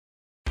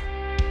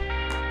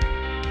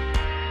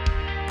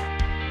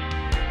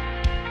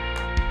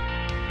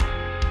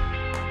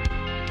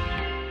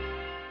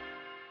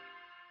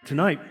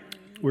tonight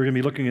we're going to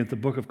be looking at the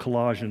book of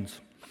Colossians.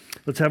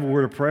 Let's have a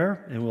word of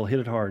prayer and we'll hit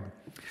it hard.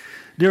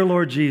 Dear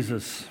Lord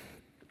Jesus,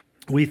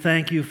 we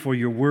thank you for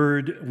your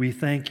word. We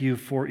thank you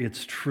for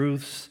its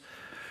truths.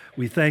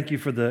 We thank you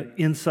for the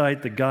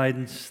insight, the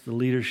guidance, the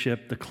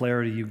leadership, the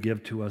clarity you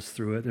give to us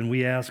through it. And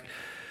we ask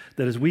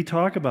that as we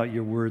talk about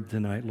your word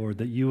tonight, Lord,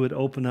 that you would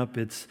open up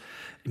its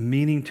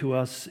meaning to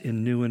us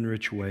in new and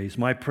rich ways.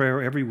 My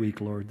prayer every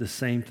week, Lord, the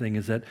same thing,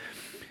 is that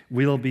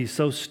we'll be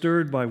so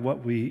stirred by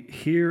what we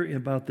hear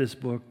about this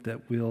book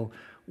that we'll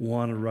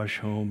want to rush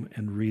home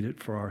and read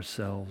it for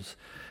ourselves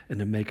and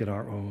to make it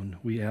our own.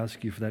 We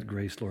ask you for that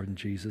grace, Lord, in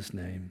Jesus'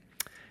 name.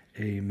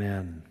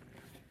 Amen.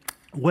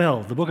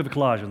 Well, the book of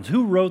Colossians.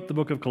 Who wrote the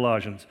book of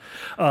Colossians?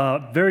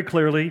 Very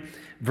clearly,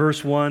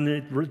 verse 1,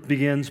 it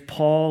begins,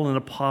 Paul, an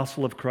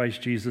apostle of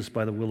Christ Jesus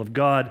by the will of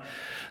God.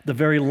 The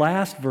very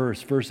last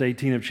verse, verse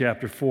 18 of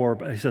chapter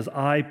 4, he says,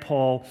 I,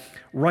 Paul,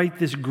 write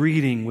this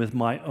greeting with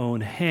my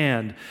own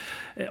hand.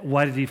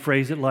 Why did he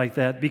phrase it like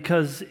that?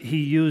 Because he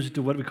used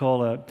what we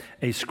call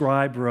a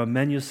scribe or a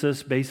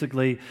menuisis.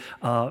 Basically,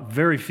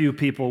 very few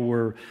people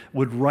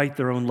would write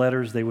their own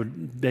letters. They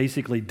would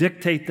basically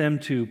dictate them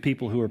to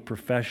people who are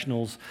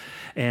professionals.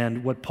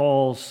 And what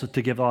Paul's,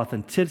 to give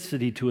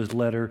authenticity to his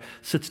letter,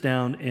 sits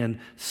down and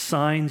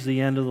signs the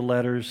end of the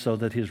letters so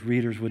that his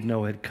readers would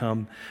know it had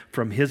come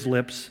from his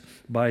lips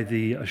by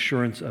the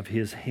assurance of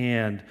his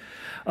hand.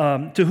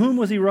 To whom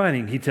was he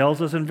writing? He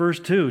tells us in verse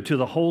 2, to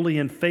the holy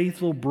and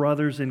faithful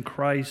brothers in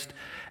Christ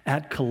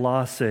at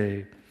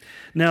Colossae.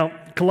 Now,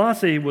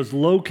 Colossae was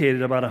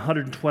located about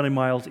 120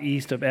 miles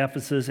east of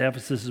Ephesus.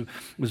 Ephesus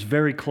was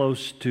very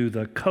close to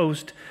the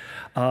coast.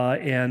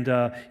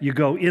 You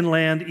go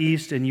inland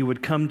east and you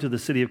would come to the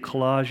city of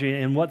Colossae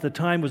in what at the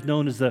time was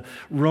known as the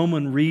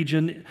Roman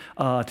region.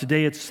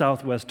 Today it's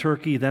southwest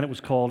Turkey. Then it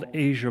was called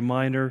Asia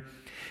Minor.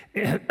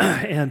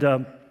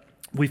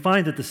 We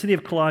find that the city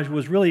of Colossae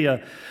was really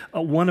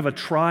one of a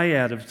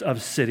triad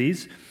of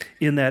cities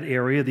in that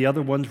area. The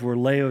other ones were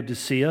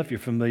Laodicea. If you're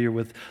familiar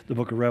with the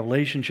book of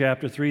Revelation,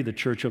 chapter 3, the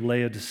church of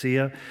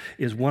Laodicea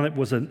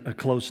was a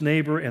close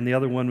neighbor, and the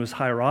other one was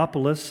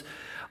Hierapolis,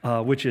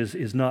 which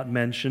is not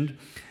mentioned.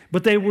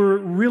 But they were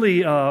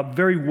really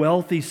very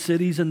wealthy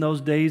cities in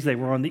those days. They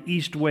were on the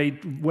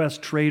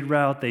east-west trade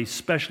route. They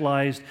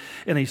specialized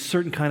in a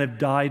certain kind of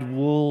dyed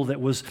wool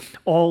that was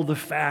all the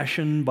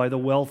fashion by the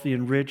wealthy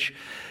and rich.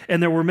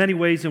 And there were many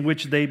ways in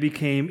which they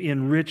became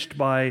enriched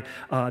by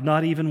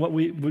not even what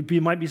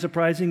might be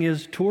surprising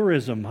is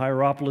tourism.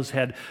 Hierapolis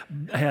had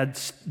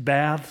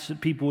baths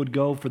that people would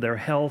go for their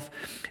health.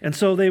 And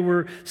so they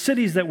were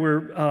cities that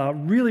were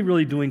really,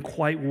 really doing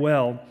quite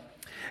well.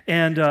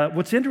 And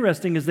what's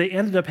interesting is they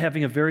ended up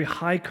having a very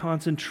high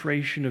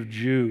concentration of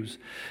Jews.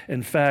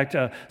 In fact,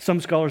 some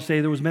scholars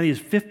say there was as many as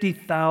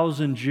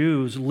 50,000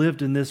 Jews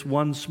lived in this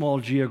one small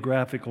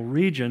geographical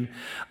region,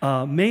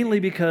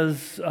 mainly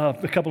because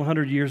a couple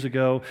hundred years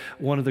ago,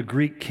 one of the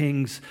Greek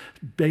kings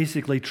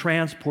basically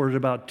transported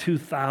about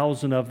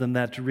 2,000 of them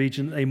that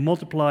region. They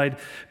multiplied,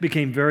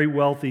 became very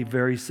wealthy,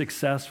 very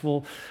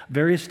successful,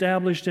 very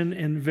established,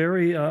 and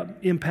very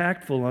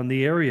impactful on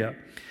the area.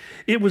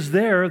 It was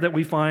there that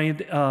we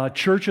find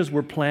churches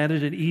were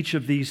planted in each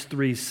of these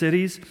three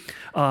cities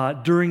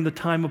during the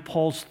time of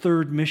Paul's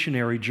third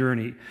missionary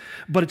journey.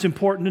 But it's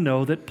important to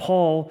know that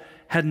Paul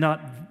had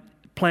not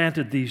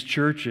planted these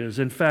churches.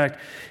 In fact,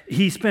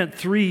 he spent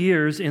 3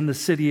 years in the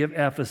city of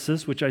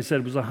Ephesus, which I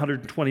said was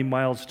 120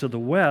 miles to the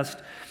west.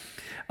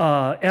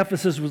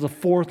 Ephesus was the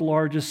fourth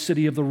largest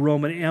city of the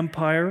Roman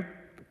Empire,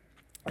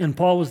 and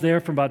Paul was there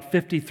from about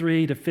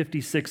 53 to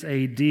 56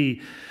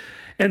 A.D.,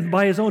 and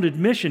by his own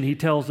admission, he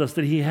tells us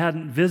that he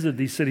hadn't visited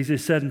these cities. He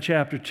said in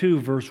chapter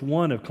 2, verse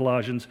 1 of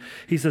Colossians,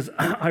 he says,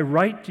 I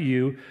want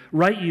you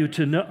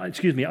to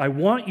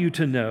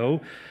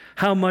know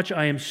how much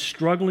I am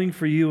struggling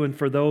for you and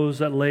for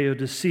those at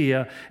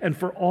Laodicea and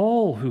for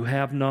all who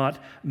have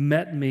not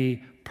met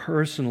me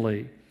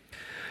personally.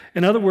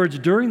 In other words,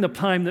 during the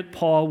time that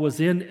Paul was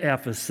in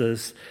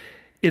Ephesus,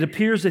 it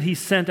appears that he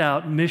sent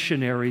out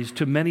missionaries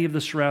to many of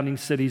the surrounding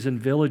cities and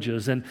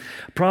villages. And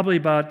probably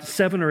about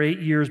 7 or 8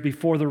 years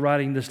before the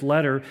writing this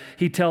letter,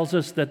 he tells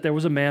us that there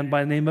was a man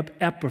by the name of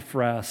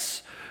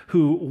Epaphras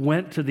who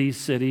went to these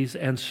cities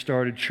and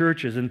started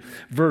churches. In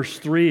verse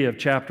 3 of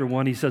chapter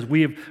 1, he says,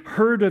 we have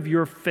heard of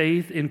your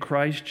faith in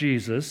Christ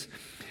Jesus.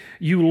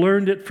 You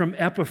learned it from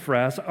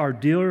Epaphras, our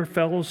dear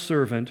fellow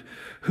servant,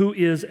 who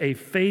is a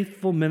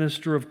faithful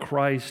minister of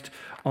Christ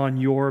on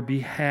your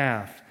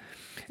behalf.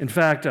 In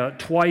fact,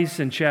 twice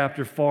in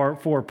chapter 4,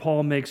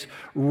 Paul makes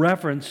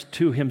reference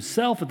to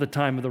himself at the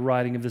time of the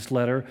writing of this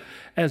letter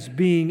as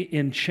being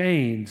in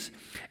chains.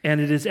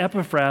 And it is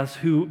Epaphras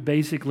who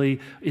basically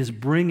is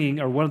bringing,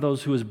 or one of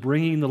those who is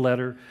bringing the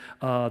letter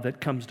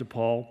that comes to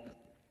Paul.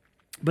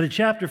 But in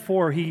chapter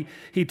 4,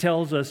 he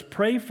tells us,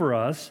 pray for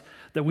us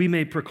that we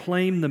may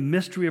proclaim the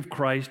mystery of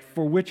Christ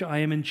for which I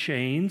am in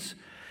chains.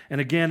 And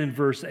again in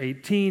verse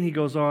 18, he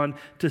goes on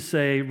to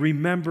say,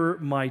 remember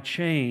my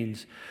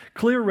chains.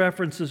 Clear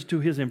references to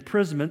his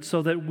imprisonment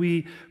so that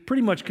we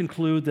pretty much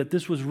conclude that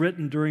this was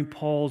written during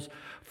Paul's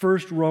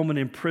first Roman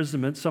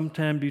imprisonment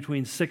sometime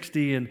between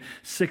 60 and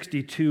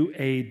 62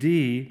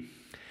 AD.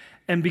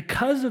 And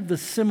because of the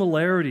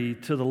similarity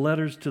to the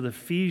letters to the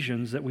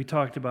Ephesians that we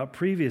talked about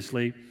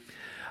previously,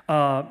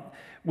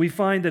 we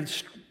find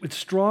that it's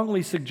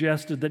strongly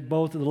suggested that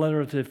both the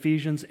letter to the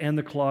Ephesians and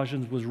the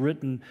Colossians was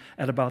written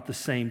at about the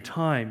same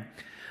time.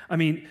 I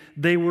mean,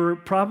 they were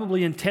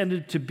probably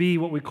intended to be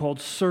what we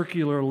called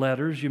circular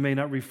letters. You may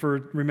not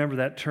remember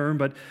that term,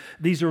 but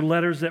these are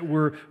letters that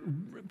were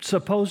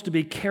supposed to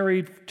be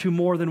carried to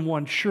more than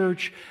one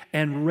church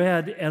and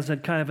read as a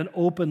kind of an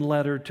open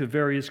letter to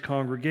various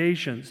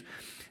congregations.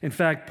 In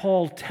fact,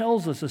 Paul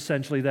tells us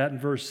essentially that in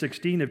verse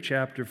 16 of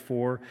chapter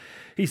 4.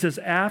 He says,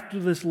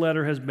 after this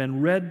letter has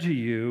been read to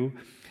you,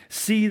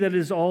 see that it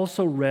is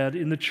also read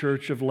in the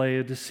church of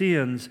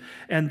Laodiceans,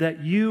 and that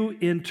you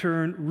in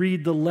turn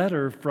read the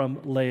letter from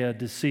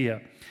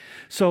Laodicea.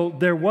 So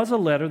there was a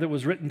letter that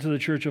was written to the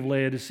church of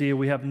Laodicea.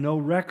 We have no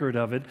record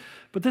of it,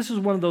 but this is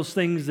one of those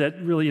things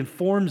that really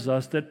informs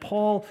us that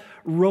Paul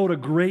wrote a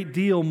great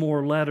deal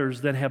more letters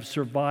than have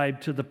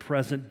survived to the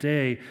present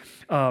day.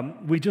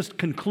 We just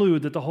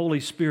conclude that the Holy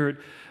Spirit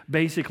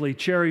basically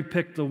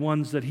cherry-picked the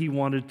ones that he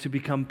wanted to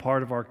become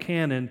part of our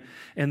canon,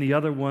 and the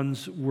other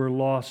ones were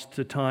lost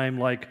to time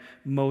like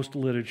most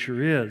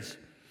literature is.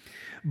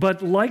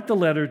 But like the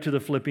letter to the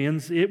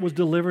Philippians, it was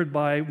delivered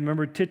by,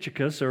 remember,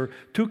 Tychicus, or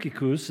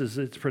Tychicus, as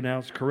it's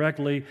pronounced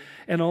correctly,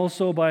 and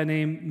also by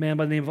a man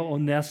by the name of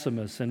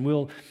Onesimus. And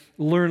we'll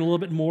learn a little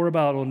bit more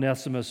about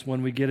Onesimus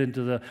when we get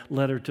into the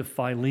letter to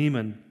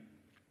Philemon.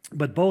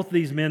 But both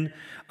these men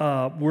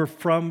were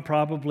from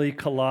probably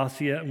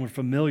Colossia and were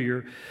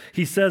familiar.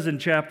 He says in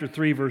chapter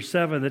 3, verse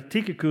 7, that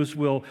Tychicus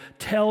will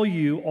tell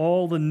you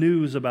all the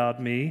news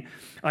about me.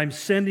 I'm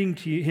sending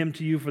him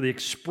to you for the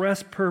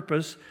express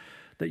purpose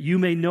that you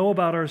may know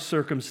about our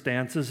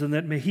circumstances and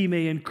that he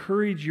may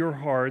encourage your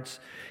hearts.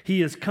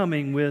 He is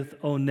coming with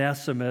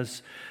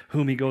Onesimus,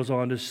 whom he goes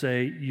on to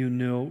say you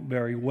know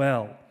very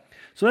well.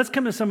 So that's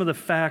kind of some of the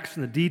facts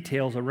and the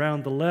details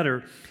around the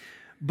letter.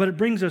 But it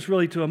brings us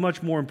really to a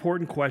much more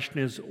important question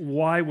is,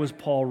 why was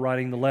Paul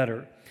writing the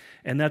letter?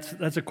 And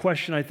that's a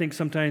question I think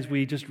sometimes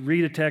we just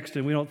read a text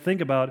and we don't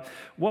think about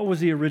what was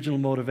the original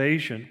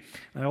motivation.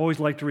 I always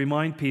like to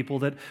remind people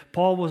that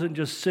Paul wasn't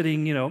just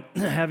sitting,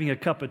 having a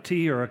cup of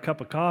tea or a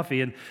cup of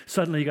coffee and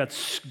suddenly he got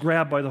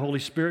grabbed by the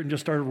Holy Spirit and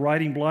just started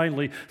writing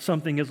blindly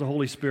something as the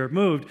Holy Spirit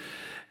moved.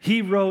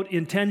 He wrote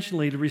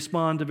intentionally to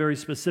respond to very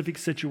specific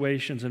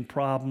situations and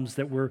problems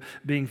that were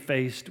being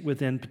faced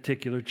within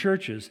particular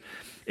churches.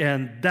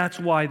 And that's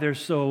why they're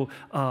so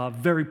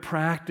very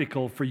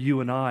practical for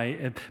you and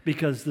I,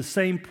 because the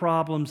same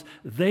problems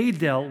they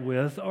dealt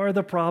with are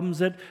the problems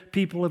that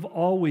people have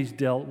always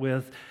dealt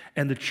with,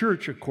 and the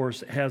church, of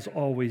course, has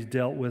always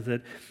dealt with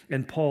it,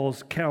 and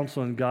Paul's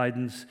counsel and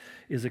guidance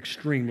is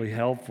extremely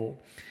helpful.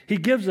 He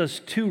gives us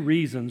two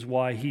reasons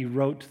why he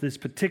wrote this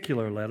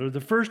particular letter.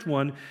 The first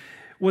one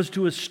was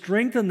to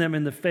strengthen them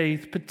in the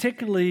faith,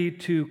 particularly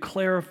to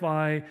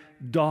clarify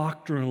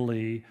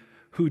doctrinally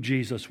who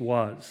Jesus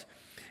was.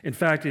 In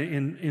fact,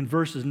 in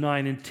verses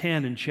 9 and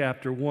 10 in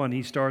chapter 1,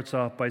 he starts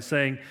off by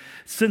saying,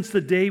 since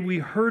the day we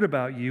heard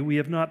about you, we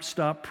have not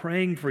stopped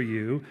praying for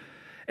you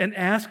and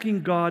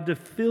asking God to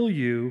fill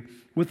you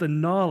with the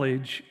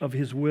knowledge of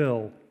his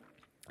will,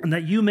 and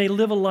that you may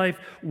live a life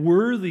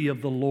worthy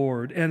of the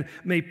Lord and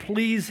may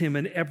please him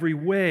in every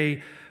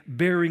way,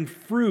 bearing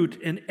fruit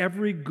in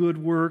every good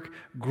work,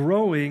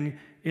 growing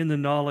in the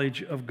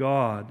knowledge of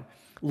God.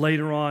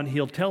 Later on,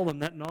 he'll tell them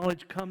that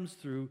knowledge comes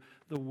through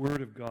the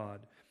Word of God.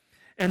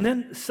 And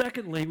then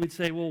secondly, we'd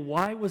say, well,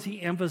 why was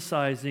he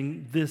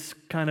emphasizing this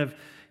kind of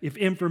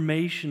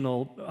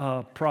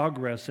informational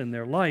progress in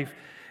their life?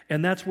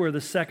 And that's where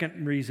the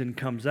second reason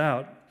comes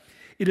out.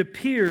 It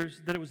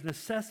appears that it was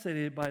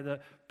necessitated by the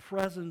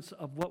presence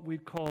of what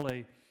we'd call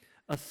a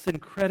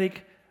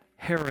syncretic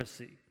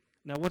heresy.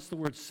 Now, what's the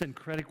word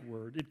syncretic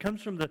word? It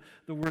comes from the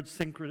word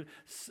syncretism,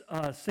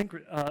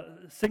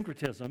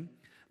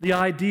 the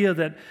idea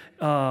that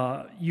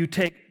you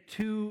take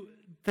two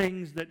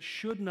things that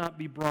should not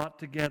be brought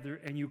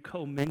together and you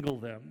commingle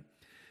them.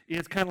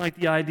 It's kind of like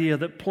the idea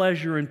that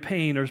pleasure and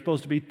pain are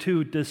supposed to be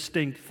two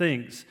distinct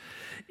things.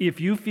 If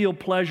you feel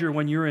pleasure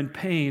when you're in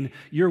pain,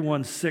 you're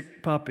one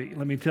sick puppy,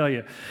 let me tell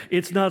you.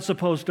 It's not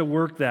supposed to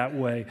work that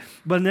way.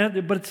 But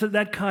it's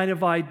that kind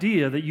of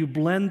idea that you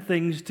blend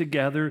things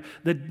together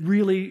that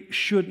really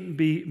shouldn't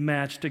be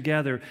matched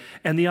together.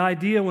 And the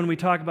idea when we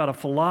talk about a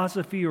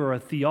philosophy or a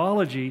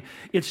theology,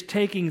 it's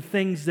taking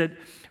things that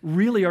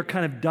really are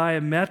kind of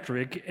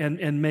diametric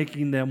and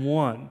making them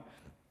one.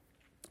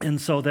 And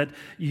so that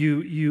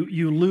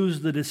you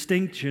lose the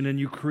distinction and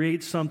you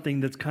create something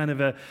that's kind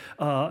of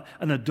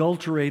an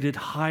adulterated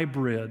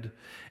hybrid.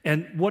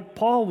 And what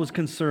Paul was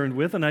concerned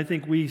with, and I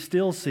think we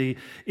still see,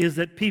 is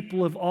that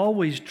people have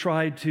always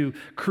tried to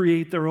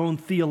create their own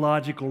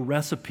theological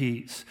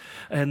recipes.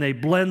 And they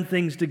blend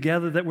things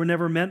together that were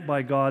never meant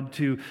by God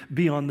to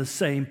be on the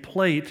same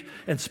plate,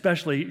 and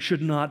especially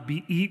should not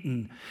be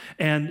eaten.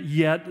 And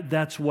yet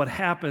that's what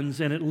happens,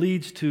 and it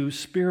leads to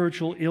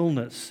spiritual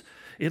illness.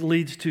 It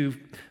leads to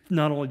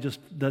not only just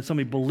that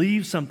somebody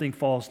believes something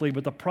falsely,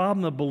 but the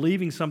problem of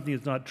believing something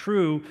that's not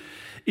true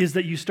is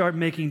that you start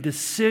making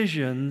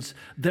decisions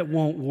that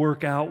won't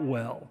work out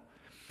well.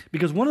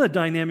 Because one of the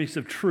dynamics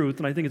of truth,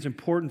 and I think it's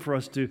important for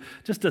us to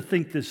just to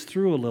think this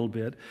through a little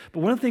bit,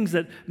 but one of the things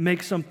that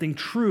makes something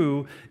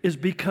true is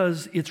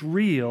because it's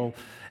real,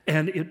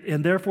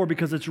 and therefore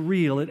because it's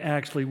real, it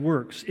actually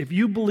works. If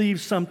you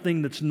believe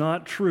something that's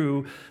not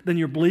true, then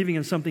you're believing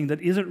in something that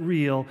isn't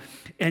real,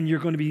 and you're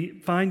going to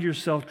find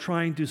yourself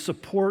trying to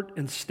support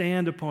and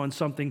stand upon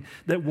something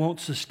that won't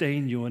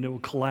sustain you, and it will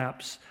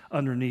collapse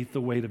underneath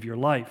the weight of your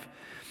life.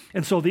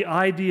 And so the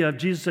idea of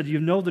Jesus said, you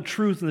know the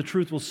truth and the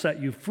truth will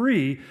set you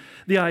free.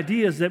 The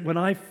idea is that when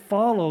I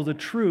follow the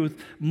truth,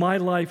 my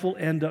life will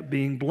end up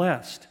being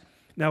blessed.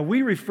 Now,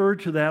 we refer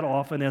to that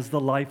often as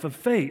the life of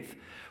faith.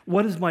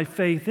 What is my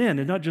faith in?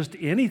 And not just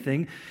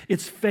anything,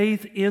 it's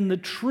faith in the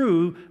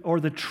true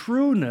or the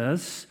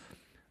trueness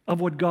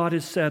of what God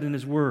has said in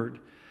His Word.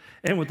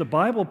 And what the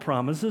Bible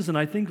promises, and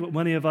I think what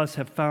many of us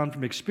have found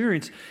from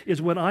experience,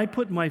 is when I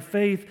put my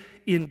faith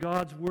in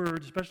God's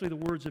Word, especially the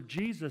words of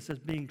Jesus as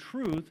being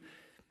truth,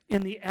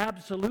 in the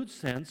absolute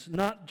sense,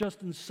 not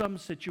just in some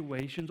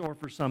situations or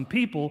for some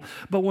people,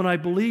 but when I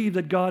believe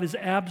that God is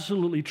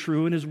absolutely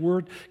true and His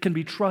Word can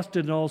be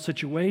trusted in all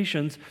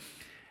situations,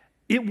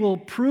 it will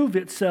prove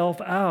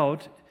itself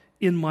out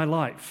in my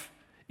life.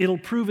 It'll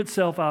prove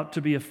itself out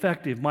to be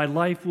effective. My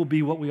life will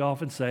be what we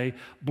often say,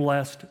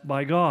 blessed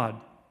by God.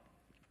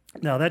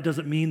 Now, that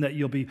doesn't mean that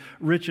you'll be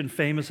rich and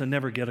famous and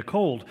never get a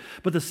cold.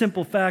 But the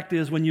simple fact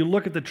is, when you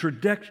look at the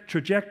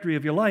trajectory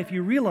of your life,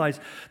 you realize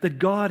that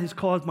God has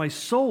caused my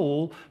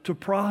soul to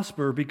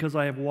prosper because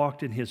I have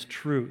walked in His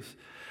truth.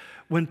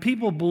 When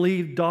people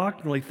believe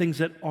doctrinally things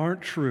that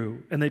aren't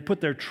true, and they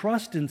put their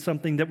trust in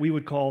something that we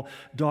would call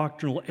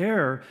doctrinal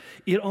error,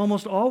 it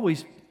almost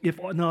always,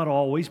 if not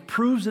always,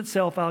 proves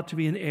itself out to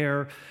be an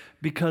error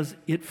because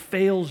it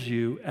fails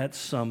you at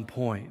some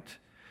point.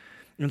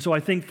 And so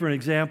I think, for an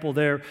example,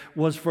 there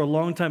was for a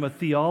long time a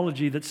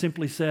theology that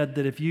simply said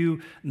that if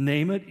you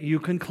name it, you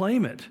can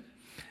claim it.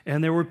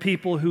 And there were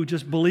people who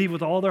just believed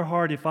with all their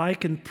heart, if I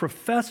can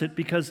profess it,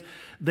 because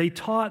they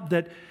taught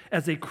that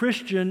as a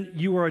Christian,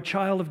 you are a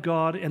child of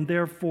God, and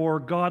therefore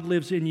God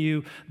lives in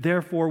you.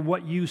 Therefore,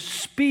 what you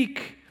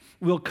speak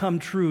will come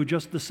true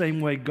just the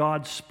same way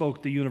God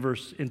spoke the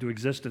universe into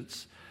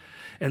existence.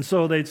 And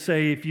so they'd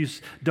say, if you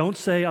don't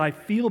say, I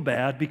feel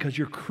bad, because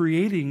you're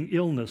creating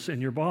illness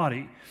in your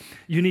body.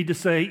 You need to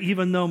say,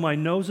 even though my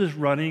nose is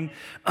running,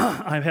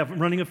 I'm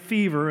running a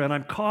fever, and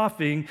I'm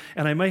coughing,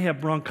 and I may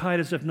have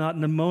bronchitis, if not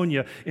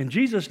pneumonia. In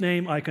Jesus'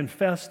 name, I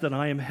confess that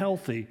I am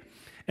healthy.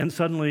 And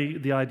suddenly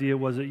the idea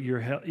was that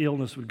your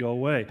illness would go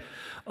away.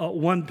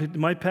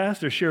 My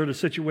pastor shared a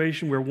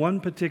situation where one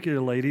particular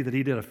lady that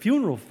he did a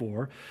funeral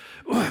for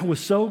was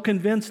so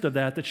convinced of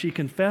that she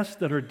confessed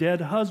that her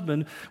dead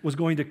husband was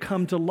going to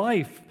come to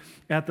life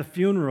at the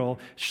funeral.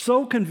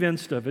 So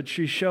convinced of it,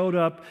 she showed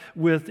up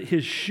with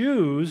his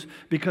shoes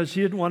because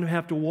she didn't want to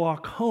have to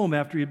walk home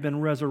after he had been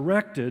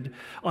resurrected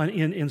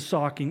in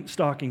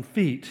stocking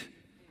feet.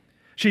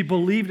 She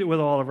believed it with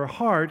all of her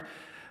heart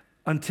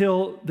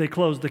until they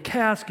closed the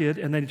casket,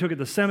 and then he took it to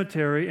the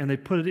cemetery, and they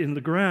put it in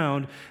the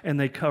ground, and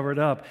they covered it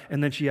up,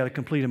 and then she had a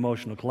complete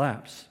emotional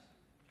collapse.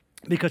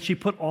 Because she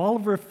put all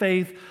of her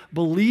faith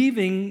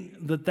believing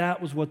that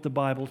that was what the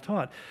Bible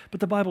taught.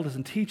 But the Bible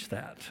doesn't teach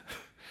that.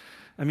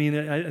 I mean,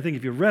 I think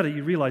if you read it,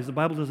 you realize the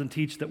Bible doesn't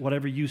teach that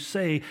whatever you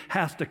say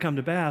has to come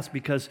to pass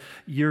because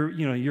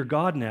you're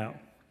God now.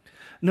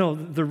 No,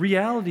 the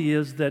reality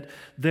is that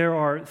there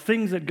are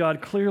things that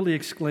God clearly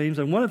exclaims,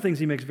 and one of the things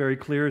He makes very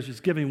clear is He's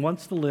giving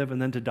once to live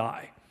and then to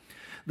die.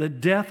 The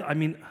death, I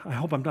mean, I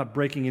hope I'm not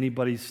breaking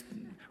anybody's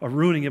or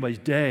ruining anybody's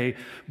day,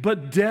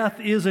 but death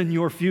is in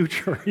your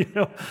future,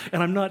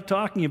 And I'm not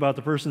talking about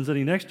the person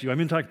sitting next to you. I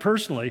mean, talking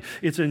personally,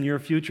 it's in your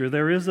future.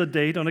 There is a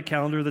date on a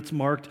calendar that's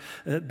marked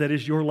that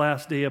is your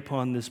last day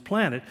upon this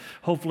planet.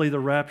 Hopefully the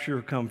rapture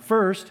will come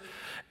first,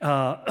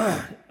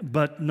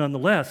 but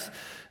nonetheless,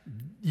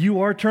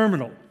 you are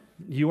terminal.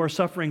 You are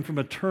suffering from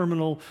a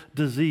terminal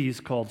disease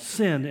called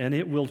sin, and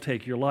it will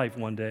take your life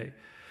one day.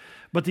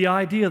 But the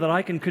idea that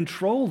I can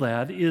control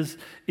that is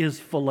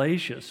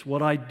fallacious.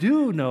 What I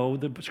do know,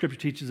 the Scripture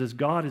teaches, is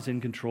God is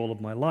in control of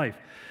my life.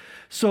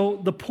 So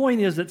the point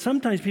is that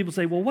sometimes people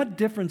say, well, what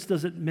difference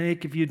does it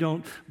make if you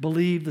don't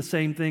believe the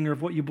same thing or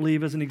if what you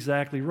believe isn't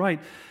exactly right?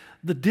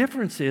 The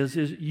difference is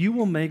you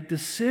will make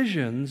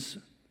decisions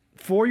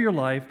for your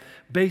life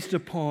based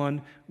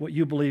upon what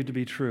you believe to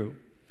be true.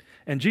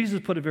 And Jesus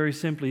put it very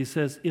simply. He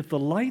says, if the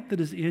light that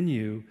is in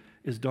you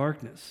is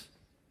darkness,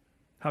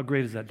 how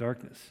great is that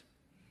darkness?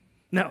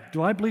 Now,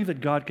 do I believe that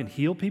God can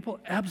heal people?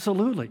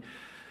 Absolutely.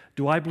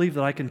 Do I believe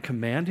that I can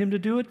command Him to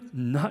do it?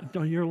 Not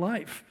in your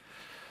life.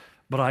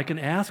 But I can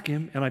ask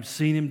Him, and I've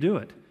seen Him do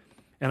it.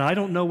 And I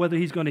don't know whether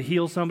He's going to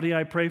heal somebody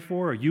I pray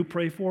for or you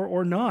pray for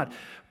or not.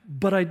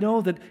 But I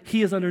know that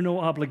He is under no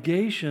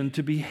obligation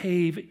to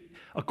behave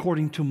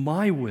according to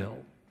my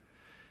will.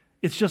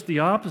 It's just the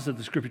opposite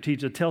the Scripture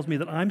teaches. It tells me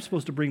that I'm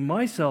supposed to bring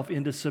myself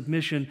into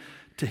submission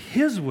to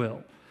His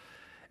will,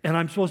 and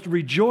I'm supposed to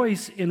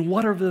rejoice in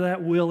whatever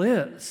that will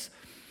is.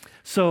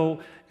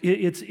 So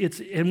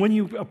and when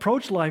you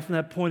approach life from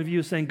that point of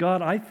view, saying,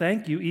 God, I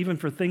thank you even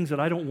for things that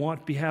I don't want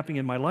to be happening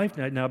in my life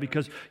right now,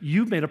 because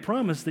you've made a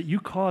promise that you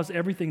cause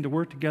everything to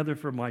work together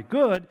for my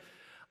good.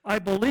 I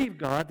believe,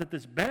 God, that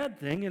this bad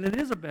thing, and it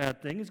is a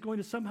bad thing, is going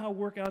to somehow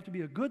work out to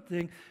be a good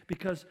thing,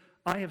 because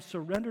I have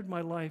surrendered my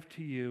life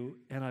to you,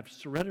 and I've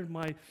surrendered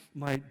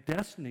my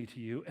destiny to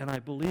you, and I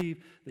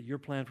believe that your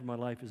plan for my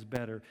life is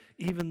better,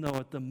 even though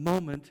at the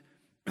moment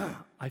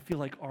I feel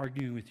like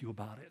arguing with you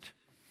about it.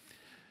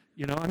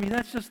 You know, I mean,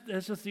 that's just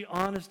the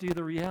honesty of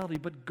the reality.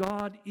 But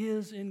God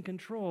is in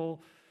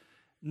control,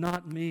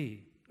 not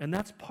me. And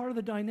that's part of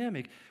the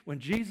dynamic. When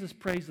Jesus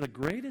prays the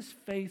greatest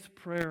faith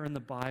prayer in the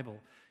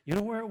Bible, you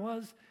know where it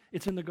was?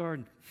 It's in the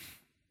garden.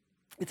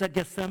 It's at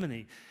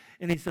Gethsemane.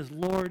 And he says,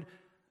 Lord,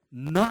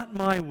 not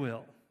my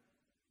will,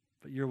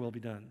 but your will be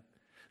done.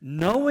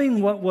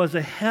 Knowing what was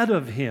ahead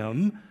of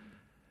him,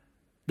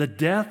 the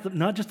death,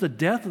 not just the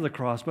death of the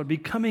cross, but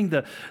becoming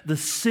the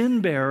sin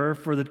bearer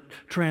for the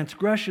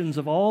transgressions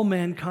of all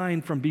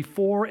mankind from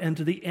before and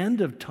to the end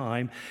of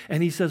time.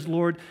 And he says,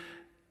 Lord,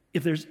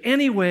 if there's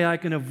any way I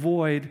can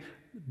avoid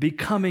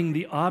becoming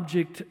the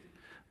object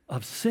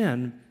of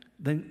sin,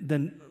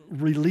 then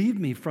relieve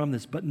me from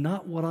this, but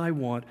not what I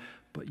want,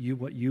 but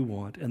what you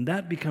want. And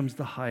that becomes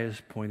the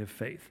highest point of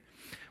faith.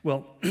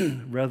 Well,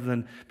 rather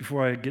than,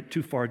 before I get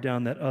too far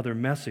down that other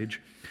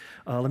message,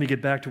 let me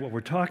get back to what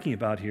we're talking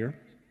about here.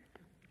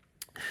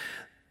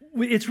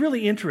 It's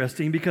really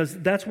interesting because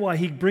that's why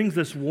he brings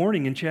this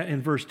warning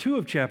in verse 2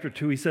 of chapter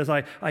 2. He says,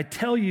 I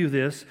tell you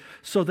this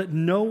so that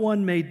no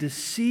one may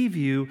deceive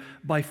you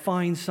by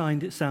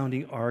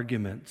fine-sounding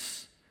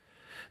arguments.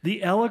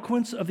 The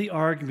eloquence of the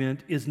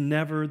argument is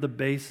never the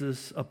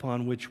basis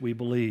upon which we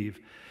believe.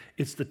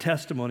 It's the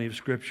testimony of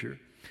Scripture.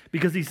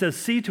 Because he says,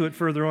 see to it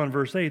further on,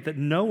 verse 8, that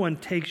no one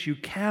takes you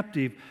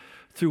captive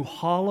through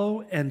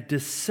hollow and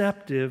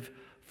deceptive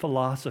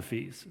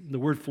philosophies. The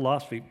word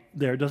philosophy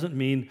there doesn't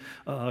mean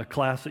a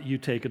class that you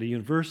take at a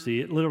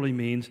university. It literally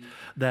means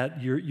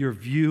that your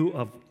view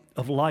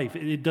of life,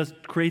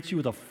 it creates you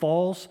with a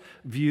false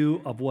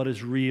view of what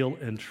is real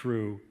and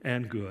true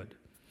and good.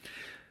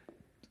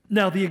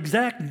 Now, the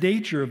exact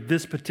nature of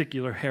this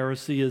particular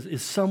heresy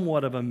is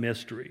somewhat of a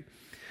mystery.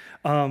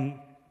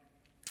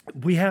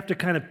 We have to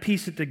kind of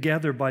piece it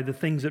together by the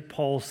things that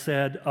Paul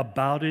said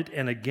about it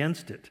and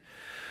against it.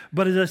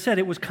 But as I said,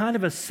 it was kind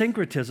of a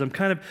syncretism.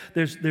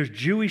 There's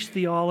Jewish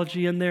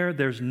theology in there.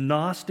 There's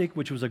Gnostic,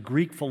 which was a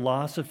Greek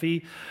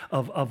philosophy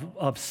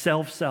of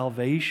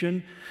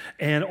self-salvation.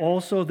 And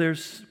also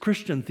there's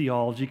Christian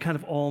theology, kind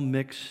of all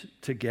mixed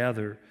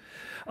together.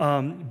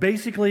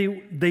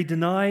 Basically, they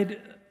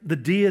denied the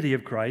deity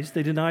of Christ.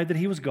 They denied that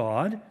he was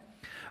God.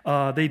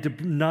 They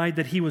denied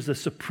that he was the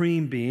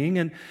supreme being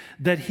and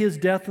that his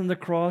death on the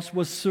cross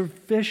was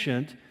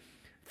sufficient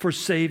for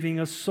saving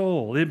a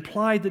soul. It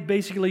implied that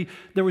basically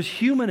there was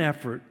human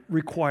effort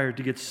required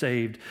to get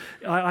saved.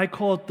 I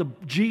call it the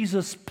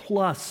Jesus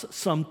plus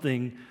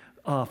something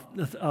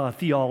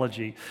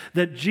theology,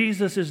 that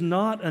Jesus is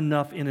not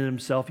enough in and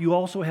himself. You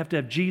also have to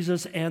have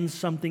Jesus and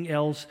something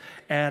else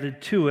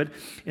added to it.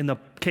 In the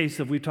case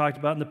that we've talked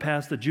about in the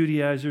past, the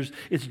Judaizers,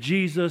 it's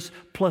Jesus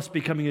plus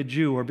becoming a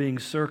Jew or being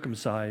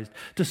circumcised.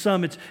 To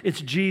some,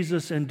 it's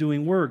Jesus and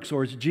doing works,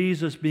 or it's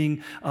Jesus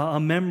being a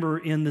member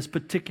in this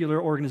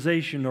particular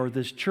organization or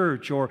this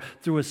church, or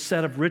through a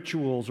set of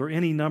rituals or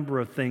any number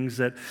of things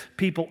that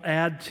people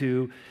add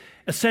to.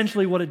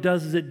 Essentially, what it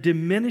does is it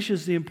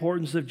diminishes the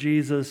importance of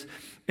Jesus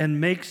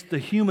and makes the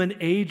human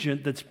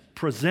agent that's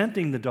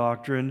presenting the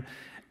doctrine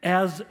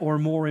as or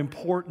more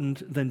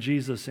important than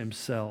Jesus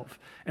himself.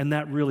 And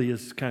that really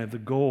is kind of the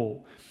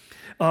goal.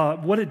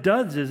 What it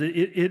does is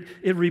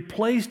it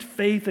replaced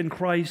faith in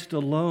Christ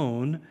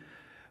alone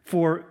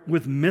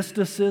with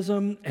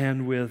mysticism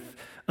and with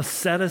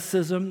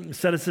asceticism.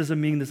 Asceticism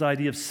meaning this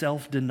idea of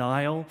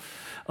self-denial.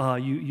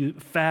 You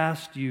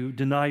fast, you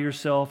deny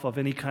yourself of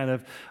any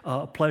kind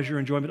of pleasure,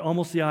 enjoyment.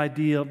 Almost the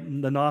idea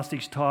the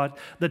Gnostics taught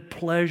that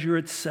pleasure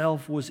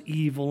itself was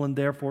evil and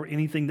therefore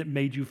anything that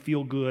made you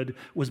feel good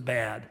was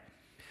bad.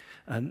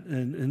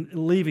 And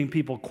leaving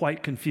people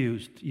quite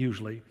confused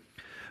usually.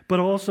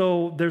 But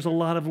also there's a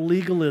lot of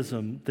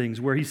legalism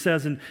things where he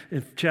says in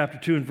chapter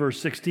 2 and verse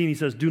 16, he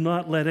says, do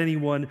not let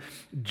anyone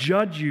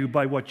judge you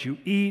by what you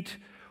eat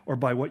or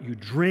by what you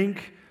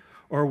drink,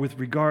 or with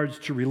regards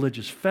to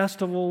religious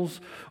festivals,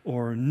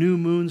 or new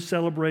moon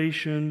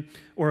celebration,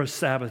 or a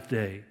Sabbath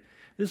day.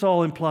 This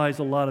all implies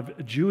a lot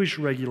of Jewish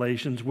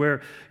regulations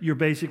where you're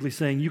basically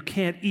saying you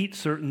can't eat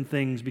certain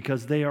things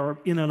because they are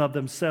in and of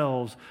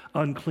themselves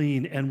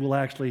unclean and will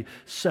actually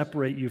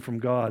separate you from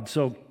God.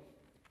 So,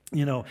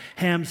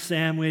 ham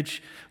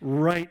sandwich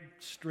right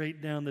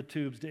straight down the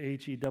tubes to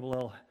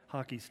H-E-double-L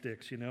hockey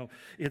sticks,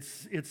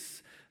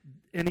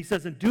 and he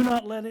says, and do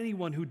not let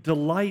anyone who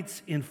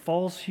delights in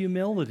false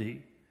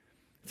humility.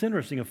 It's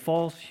interesting, a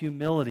false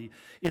humility.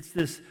 It's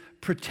this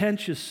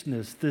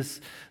pretentiousness,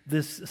 this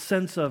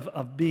sense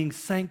of being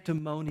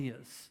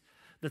sanctimonious,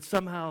 that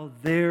somehow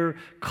they're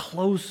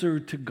closer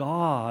to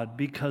God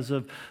because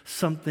of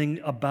something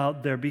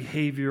about their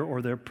behavior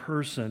or their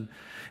person.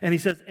 And he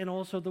says, and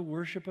also the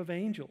worship of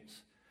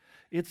angels.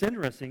 It's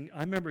interesting. I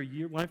remember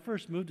when I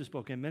first moved to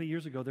Spokane many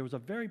years ago, there was a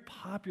very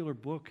popular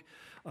book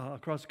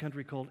across the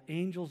country called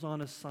Angels on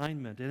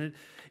Assignment. And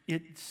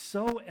it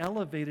so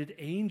elevated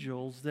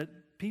angels that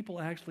people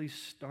actually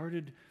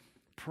started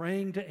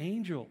praying to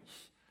angels.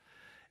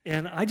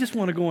 And I just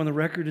want to go on the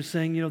record as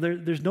saying,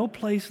 there's no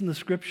place in the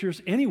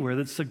Scriptures anywhere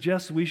that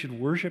suggests we should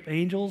worship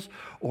angels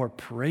or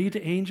pray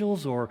to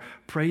angels or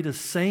pray to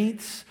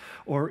saints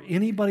or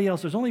anybody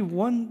else. There's only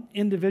one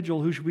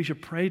individual who we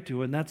should pray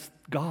to, and that's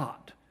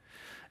God.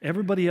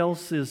 Everybody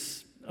else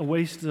is a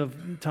waste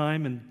of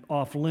time and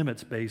off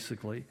limits,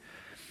 basically.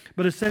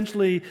 But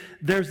essentially,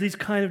 there's these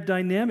kind of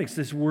dynamics,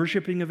 this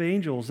worshiping of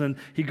angels. And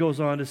he goes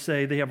on to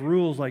say they have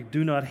rules like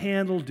do not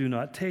handle, do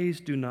not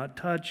taste, do not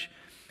touch.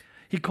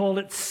 He called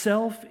it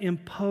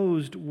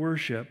self-imposed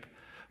worship,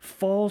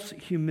 false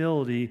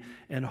humility,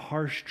 and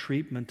harsh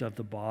treatment of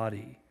the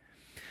body.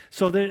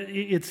 So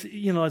it's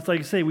like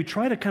I say, we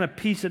try to kind of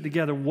piece it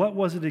together. What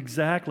was it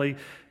exactly?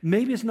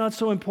 Maybe it's not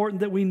so important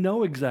that we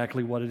know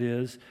exactly what it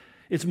is.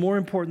 It's more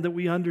important that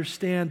we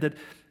understand that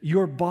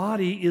your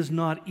body is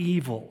not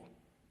evil.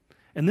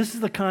 And this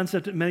is the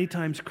concept that many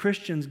times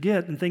Christians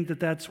get and think that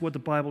that's what the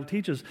Bible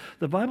teaches.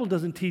 The Bible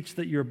doesn't teach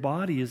that your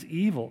body is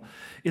evil.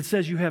 It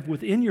says you have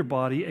within your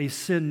body a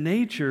sin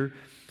nature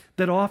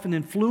that often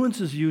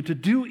influences you to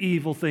do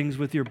evil things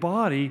with your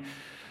body,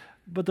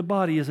 but the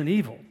body isn't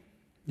evil,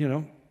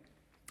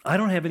 I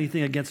don't have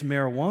anything against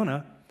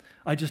marijuana.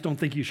 I just don't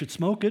think you should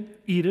smoke it,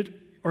 eat it,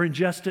 or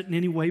ingest it in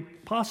any way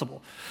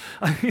possible.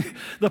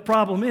 The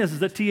problem is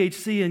that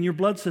THC in your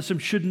blood system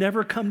should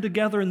never come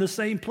together in the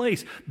same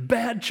place.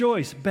 Bad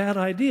choice, bad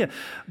idea.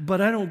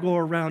 But I don't go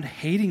around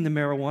hating the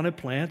marijuana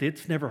plant.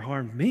 It's never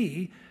harmed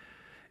me.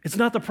 It's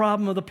not the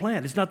problem of the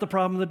plant. It's not the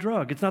problem of the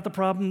drug. It's not the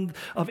problem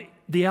of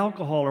the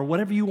alcohol or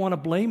whatever you want to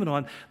blame it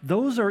on.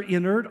 Those are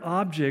inert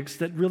objects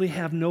that really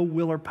have no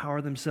will or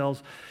power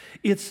themselves.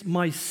 It's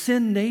my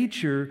sin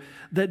nature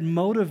that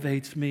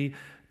motivates me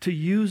to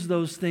use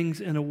those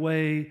things in a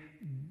way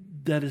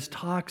that is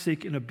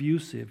toxic and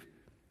abusive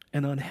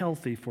and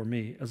unhealthy for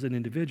me as an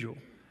individual,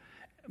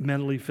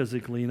 mentally,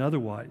 physically, and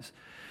otherwise.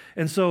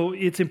 And so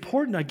it's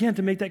important, again,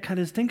 to make that kind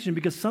of distinction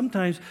because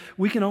sometimes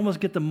we can almost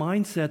get the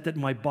mindset that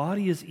my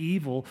body is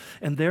evil,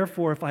 and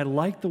therefore if I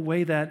like the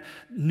way that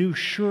new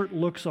shirt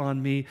looks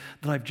on me,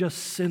 that I've just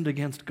sinned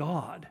against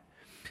God.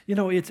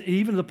 It's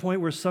even to the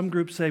point where some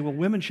groups say, well,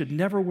 women should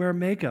never wear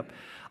makeup.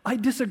 I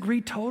disagree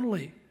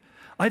totally.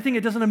 I think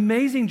it does an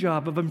amazing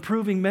job of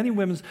improving many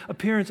women's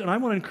appearance, and I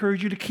want to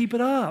encourage you to keep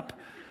it up.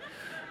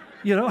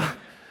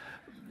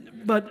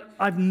 But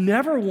I've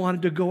never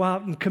wanted to go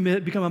out and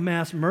become a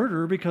mass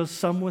murderer because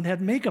someone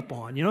had makeup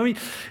on.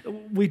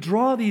 We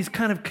draw these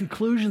kind of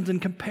conclusions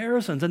and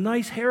comparisons. A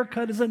nice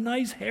haircut is a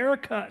nice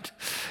haircut.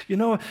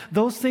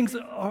 Those things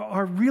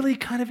are really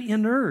kind of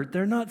inert.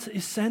 They're not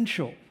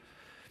essential.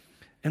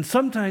 And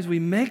sometimes we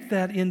make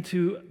that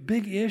into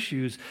big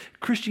issues.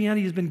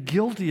 Christianity has been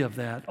guilty of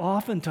that,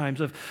 oftentimes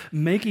of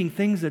making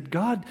things that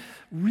God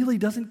really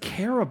doesn't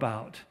care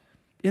about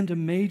into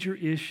major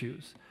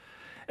issues.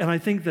 And I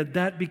think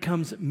that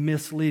becomes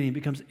misleading,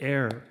 becomes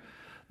error.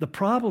 The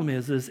problem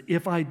is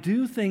if I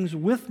do things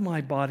with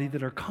my body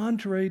that are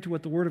contrary to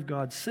what the Word of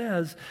God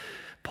says,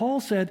 Paul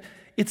said,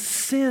 it's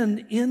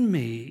sin in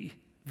me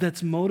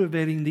that's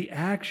motivating the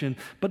action,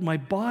 but my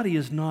body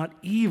is not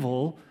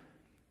evil.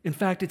 In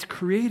fact, it's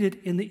created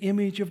in the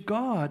image of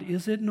God,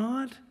 is it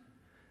not?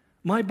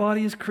 My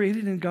body is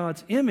created in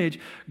God's image.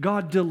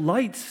 God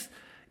delights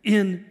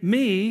in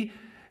me,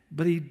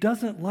 but He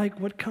doesn't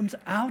like what comes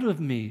out of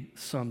me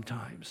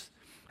sometimes.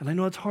 And I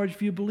know it's hard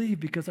for you to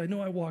believe because I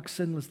know I walk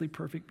sinlessly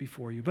perfect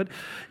before you. But,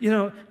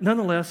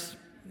 nonetheless,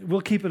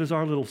 we'll keep it as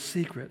our little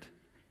secret.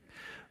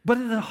 But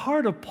at the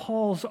heart of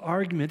Paul's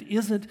argument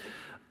isn't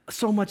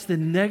so much the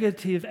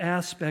negative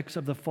aspects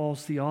of the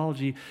false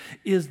theology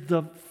is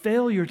the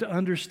failure to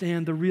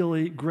understand the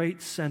really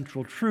great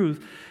central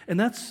truth. And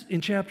that's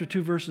in chapter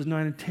 2, verses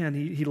 9 and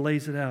 10. He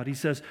lays it out. He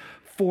says,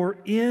 "For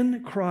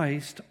in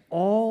Christ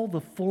all the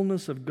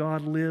fullness of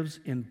God lives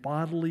in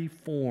bodily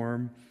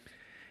form,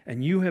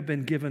 and you have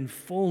been given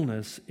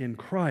fullness in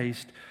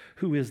Christ,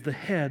 who is the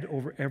head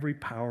over every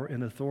power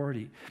and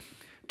authority."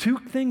 Two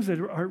things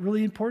that are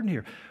really important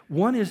here.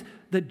 One is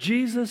that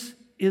Jesus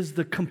is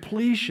the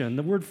completion.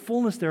 The word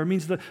fullness there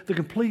means the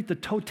complete, the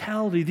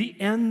totality, the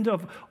end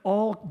of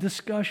all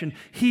discussion.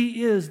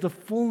 He is the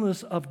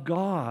fullness of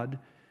God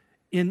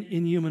in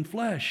human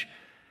flesh.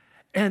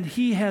 And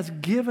He has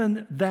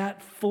given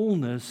that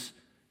fullness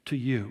to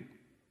you.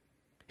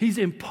 He's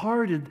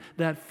imparted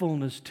that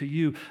fullness to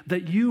you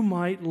that you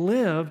might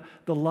live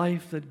the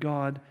life that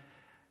God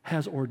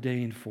has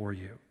ordained for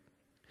you.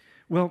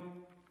 Well,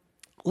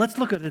 let's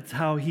look at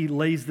how he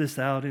lays this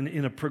out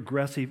in a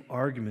progressive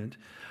argument.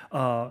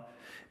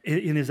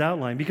 in his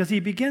outline, because he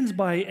begins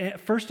by,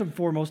 first and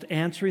foremost,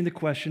 answering the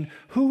question,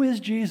 who is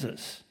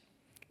Jesus?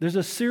 There's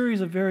a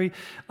series of very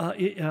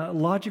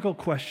logical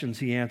questions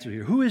he answers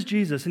here. Who is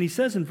Jesus? And he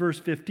says in verse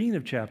 15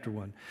 of chapter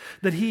 1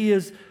 that he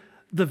is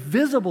the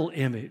visible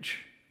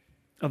image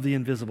of the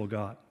invisible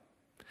God.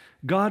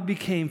 God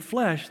became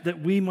flesh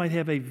that we might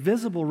have a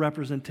visible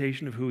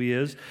representation of who he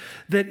is,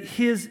 that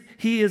he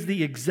is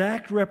the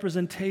exact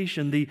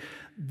representation,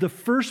 the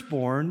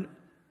firstborn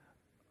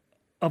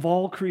of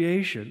all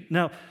creation.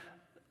 Now,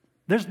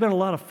 there's been a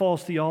lot of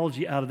false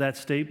theology out of that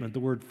statement, the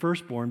word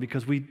firstborn,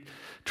 because we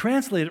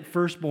translate it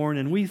firstborn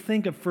and we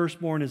think of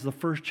firstborn as the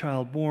first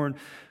child born.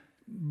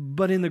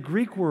 But in the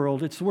Greek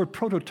world, it's the word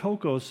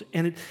prototokos,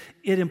 and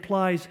it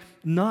implies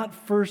not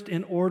first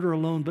in order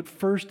alone, but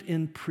first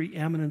in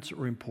preeminence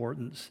or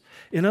importance.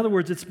 In other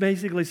words, it's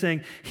basically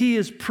saying he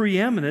is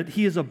preeminent,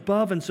 he is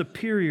above and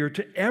superior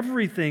to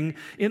everything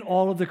in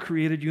all of the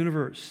created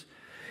universe.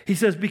 He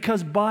says,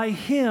 because by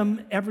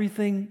him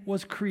everything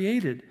was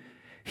created.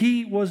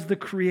 He was the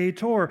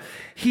creator.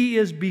 He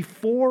is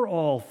before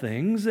all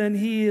things, and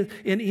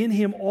in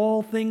him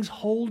all things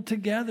hold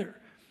together.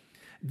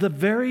 The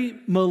very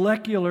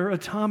molecular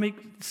atomic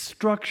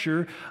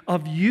structure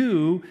of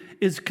you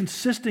is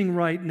consisting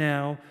right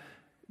now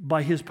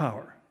by his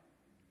power.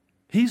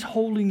 He's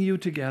holding you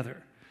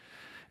together.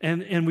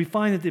 And we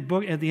find at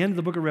the end of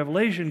the book of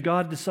Revelation,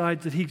 God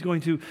decides that he's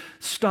going to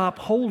stop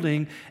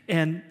holding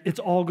and it's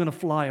all going to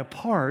fly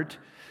apart.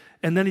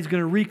 And then he's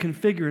going to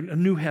reconfigure a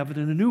new heaven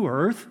and a new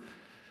earth.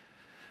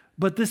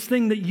 But this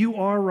thing that you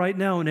are right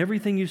now and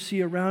everything you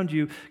see around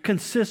you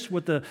consists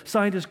what the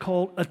scientists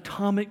call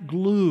atomic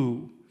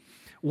glue.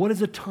 What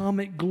is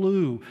atomic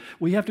glue?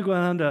 We have to go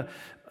down to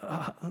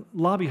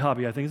Hobby,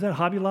 I think. Is that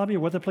Hobby Lobby or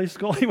what that place is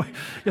called? Anyway,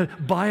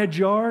 buy a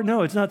jar?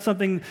 No, it's not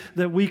something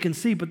that we can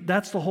see, but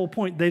that's the whole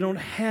point. They don't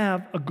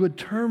have a good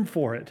term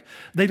for it.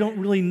 They don't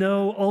really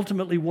know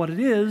ultimately what it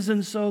is,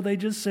 and so they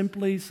just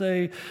simply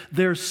say,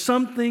 there's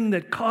something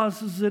that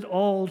causes it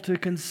all to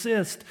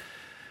consist.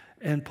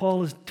 And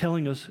Paul is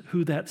telling us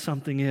who that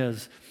something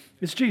is.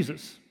 It's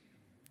Jesus.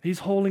 He's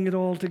holding it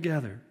all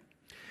together.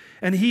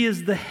 And he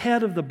is the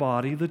head of the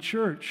body, the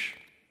church.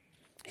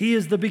 He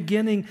is the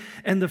beginning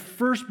and the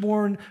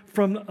firstborn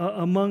from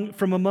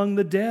among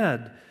the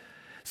dead,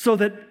 so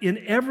that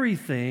in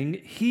everything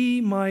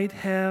he might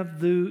have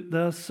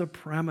the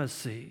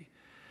supremacy.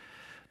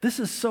 This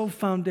is so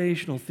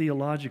foundational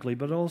theologically,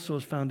 but also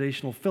is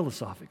foundational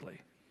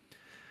philosophically.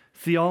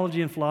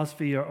 Theology and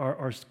philosophy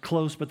are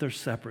close, but they're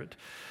separate.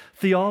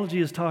 Theology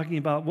is talking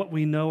about what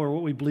we know or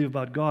what we believe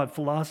about God.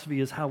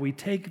 Philosophy is how we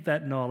take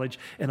that knowledge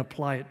and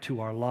apply it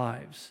to our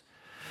lives.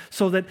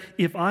 So that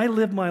if I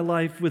live my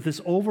life with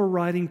this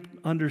overriding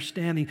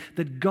understanding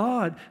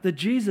that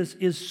Jesus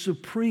is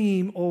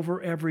supreme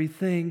over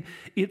everything,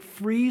 it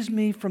frees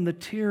me from the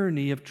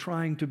tyranny of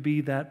trying to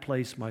be that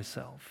place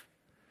myself.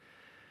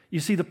 You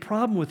see, the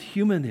problem with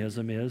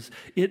humanism is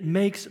it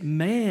makes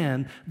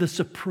man the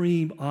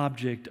supreme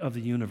object of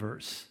the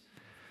universe.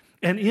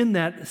 And in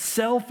that,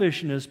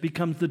 selfishness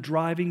becomes the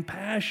driving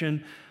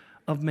passion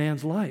of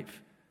man's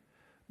life.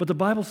 But the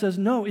Bible says,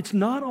 no, it's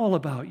not all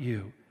about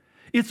you.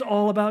 It's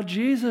all about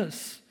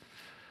Jesus.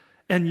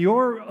 And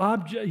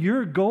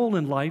your goal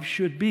in life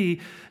should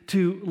be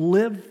to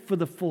live for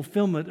the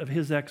fulfillment of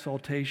his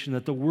exaltation,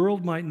 that the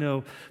world might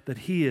know that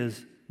he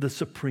is the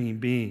supreme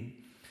being.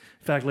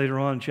 In fact, later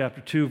on in chapter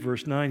 2,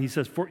 verse 9, he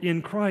says, for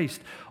in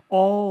Christ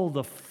all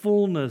the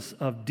fullness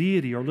of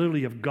deity, or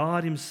literally of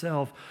God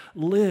himself,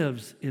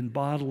 lives in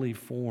bodily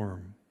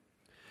form.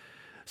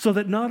 So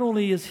that not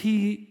only is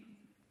he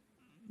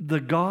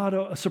the God,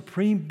 a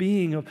supreme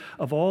being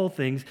of all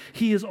things,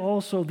 he is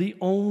also the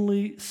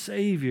only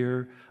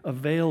Savior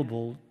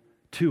available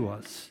to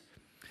us.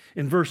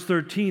 In verse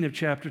 13 of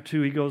chapter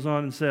 2, he goes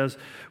on and says,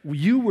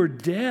 you were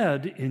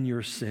dead in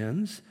your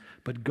sins,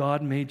 but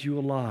God made you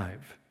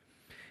alive.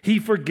 He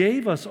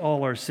forgave us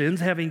all our sins,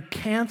 having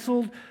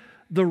canceled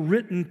the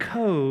written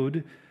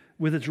code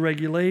with its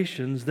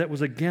regulations that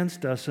was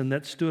against us and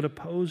that stood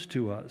opposed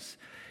to us.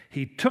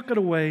 He took it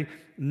away,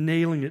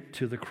 nailing it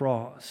to the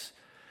cross.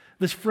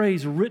 This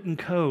phrase, written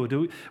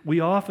code, we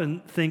often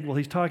think, well,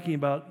 he's talking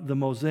about the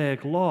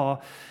Mosaic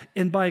law,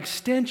 and by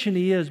extension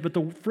he is, but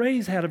the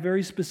phrase had a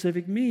very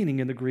specific meaning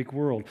in the Greek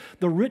world.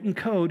 The written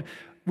code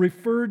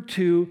referred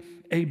to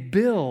a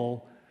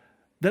bill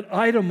that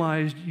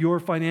itemized your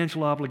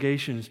financial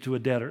obligations to a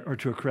debtor or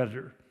to a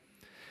creditor.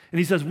 And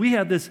he says, we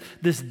had this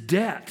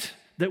debt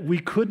that we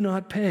could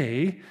not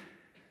pay,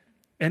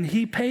 and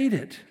he paid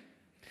it.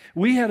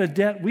 We had a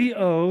debt we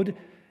owed,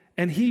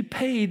 and he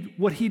paid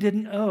what he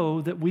didn't owe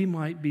that we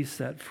might be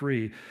set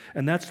free.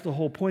 And that's the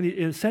whole point.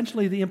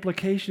 Essentially, the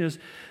implication is,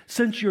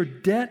 since your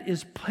debt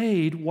is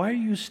paid, why are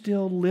you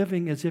still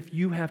living as if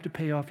you have to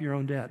pay off your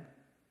own debt?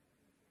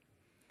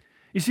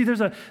 You see,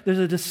 there's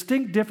a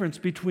distinct difference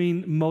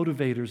between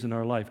motivators in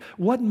our life.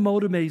 What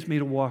motivates me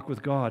to walk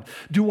with God?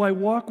 Do I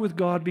walk with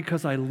God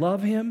because I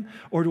love him,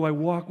 or do I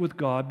walk with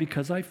God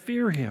because I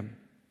fear him?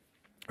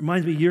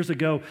 Reminds me years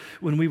ago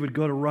when we would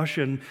go to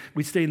Russia and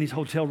we'd stay in these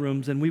hotel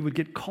rooms and we would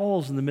get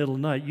calls in the middle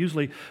of the night,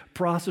 usually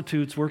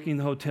prostitutes working in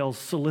the hotels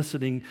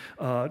soliciting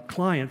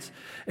clients.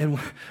 And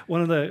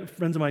one of the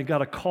friends of mine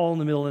got a call in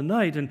the middle of the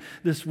night, and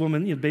this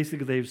woman,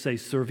 basically they would say,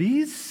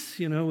 "Service,"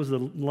 was the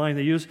line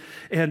they used.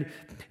 And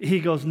he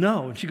goes,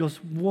 "No." And she goes,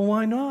 "Well,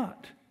 why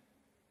not?"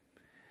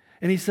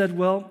 And he said,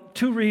 "Well,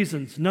 2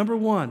 reasons. Number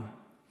 1,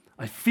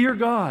 I fear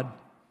God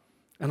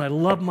and I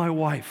love my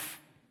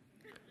wife."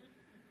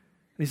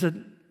 And he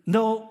said,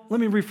 "No, let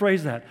me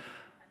rephrase that.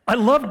 I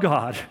love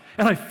God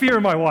and I fear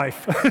my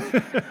wife."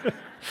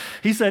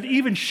 He said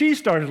even she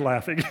started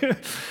laughing.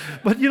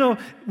 But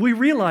we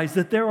realize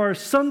that there are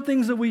some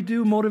things that we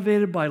do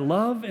motivated by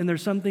love, and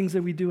there's some things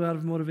that we do out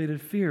of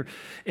motivated fear.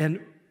 And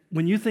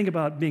when you think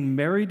about being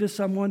married to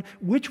someone,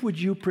 which would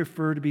you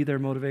prefer to be their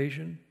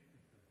motivation?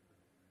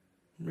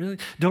 Really?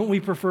 Don't we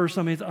prefer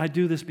somebody, "I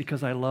do this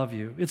because I love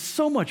you"? It's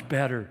so much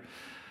better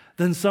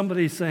than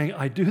somebody saying,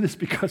 "I do this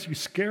because you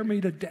scare me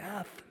to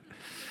death."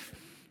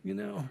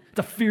 It's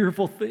a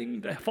fearful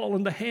thing to fall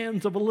in the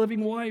hands of a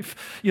living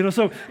wife.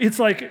 So it's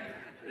like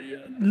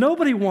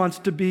nobody wants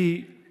to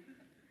be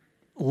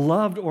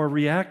loved or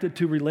reacted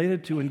to,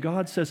 related to. And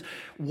God says,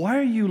 why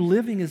are you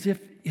living as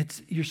if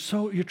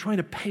you're trying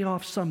to pay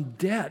off some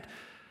debt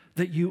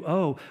that you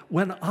owe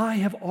when I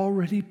have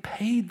already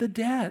paid the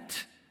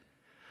debt?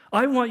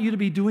 I want you to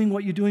be doing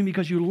what you're doing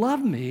because you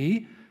love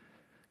me.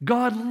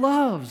 God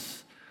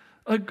loves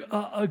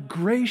a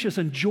gracious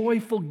and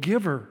joyful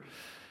giver.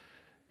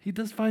 He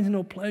does find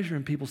no pleasure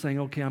in people saying,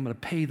 "Okay, I'm going to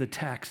pay the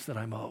tax that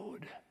I'm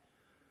owed.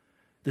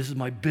 This is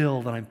my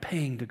bill that I'm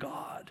paying to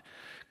God."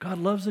 God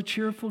loves a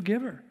cheerful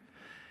giver.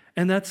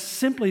 And that's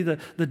simply the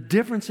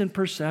difference in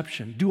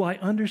perception. Do I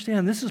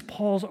understand? This is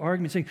Paul's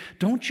argument saying,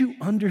 don't you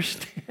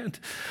understand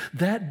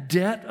that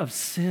debt of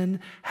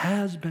sin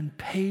has been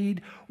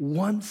paid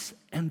once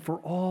and for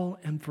all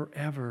and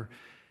forever,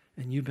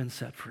 and you've been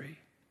set free?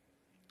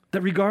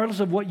 That regardless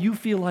of what you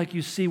feel like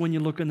you see when you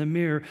look in the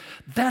mirror,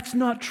 that's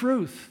not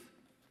truth.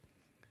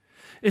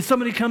 If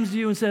somebody comes to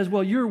you and says,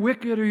 "Well, you're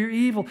wicked or you're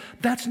evil,"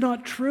 that's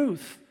not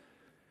truth.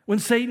 When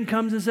Satan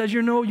comes and says,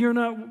 "You're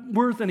not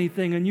worth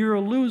anything and you're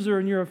a loser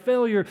and you're a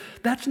failure,"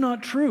 that's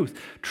not truth.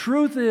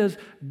 Truth is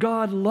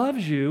God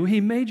loves you.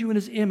 He made you in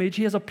His image.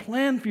 He has a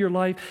plan for your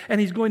life, and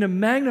He's going to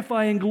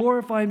magnify and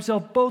glorify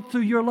Himself both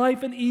through your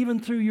life and even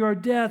through your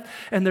death.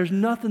 And there's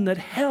nothing that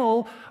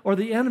hell or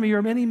the enemy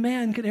or any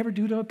man can ever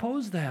do to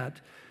oppose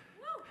that.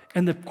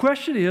 And the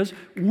question is,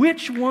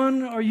 which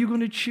one are you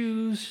going to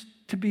choose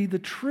to be the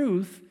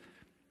truth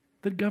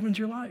that governs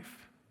your life?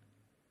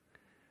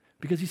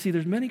 Because you see,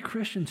 there's many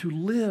Christians who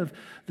live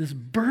this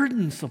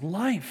burdensome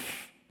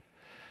life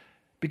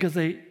because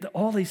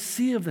all they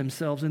see of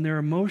themselves in their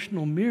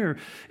emotional mirror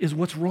is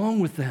what's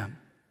wrong with them.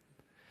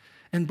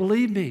 And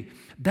believe me,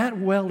 that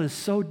well is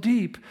so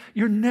deep,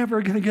 you're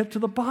never going to get to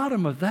the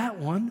bottom of that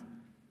one.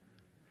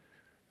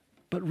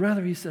 But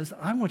rather, he says,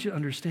 I want you to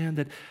understand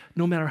that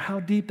no matter how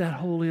deep that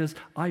hole is,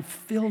 I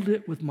filled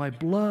it with my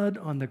blood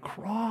on the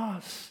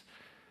cross.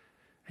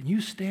 And you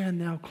stand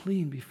now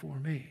clean before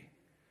me.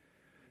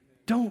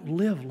 Don't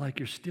live like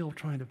you're still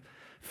trying to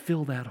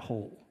fill that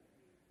hole.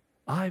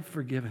 I've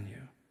forgiven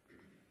you.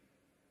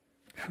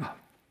 Oh,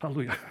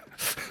 hallelujah.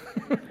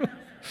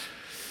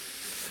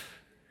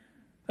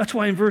 That's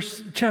why in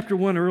chapter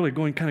 1 earlier,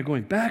 going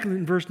back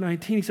in verse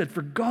 19, he said,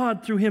 "For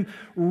God through Him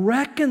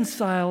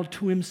reconciled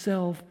to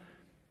Himself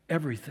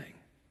everything."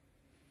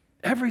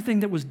 Everything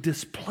that was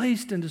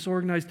displaced and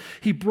disorganized,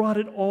 He brought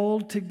it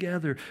all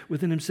together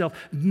within Himself,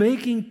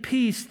 making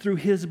peace through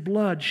His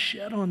blood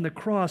shed on the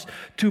cross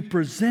to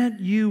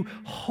present you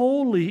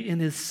holy in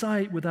His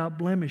sight without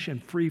blemish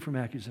and free from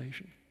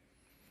accusation.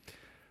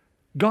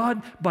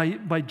 God,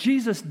 by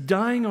Jesus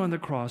dying on the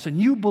cross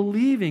and you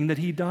believing that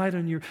He died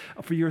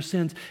for your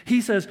sins, He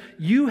says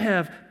you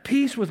have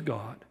peace with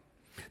God,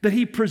 that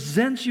He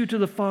presents you to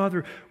the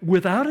Father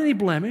without any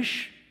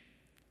blemish,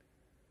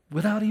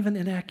 without even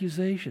an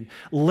accusation.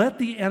 Let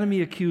the enemy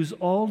accuse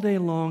all day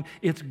long.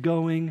 It's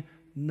going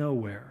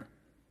nowhere.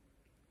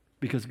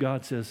 Because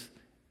God says,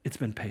 it's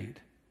been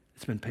paid.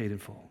 It's been paid in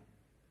full.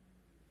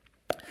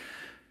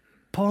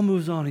 Paul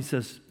moves on. He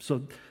says,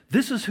 so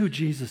this is who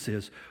Jesus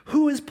is.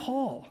 Who is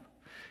Paul?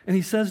 And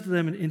he says to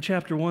them in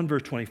chapter 1,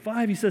 verse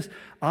 25, he says,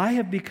 I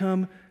have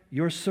become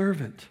your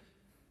servant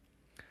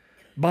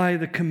by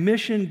the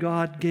commission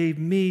God gave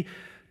me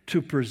to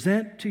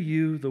present to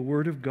you the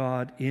Word of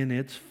God in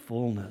its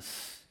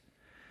fullness.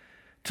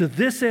 To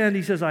this end,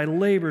 he says, I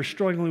labor,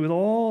 struggling with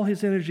all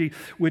His energy,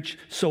 which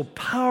so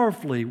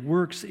powerfully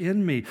works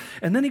in me.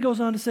 And then he goes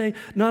on to say,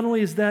 not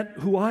only is that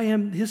who I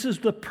am, this is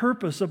the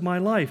purpose of my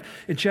life.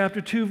 In chapter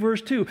 2,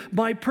 verse 2,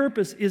 my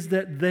purpose is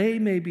that they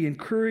may be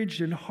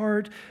encouraged in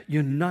heart,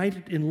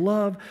 united in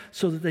love,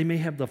 so that they may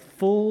have the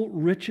full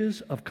riches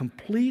of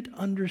complete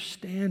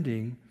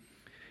understanding,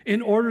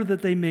 in order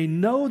that they may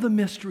know the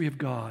mystery of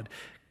God,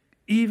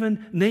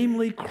 even,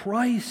 namely,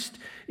 Christ,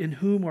 in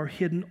whom are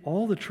hidden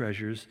all the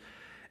treasures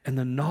and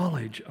the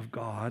knowledge of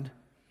God.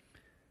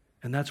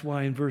 And that's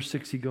why in verse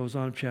 6 he goes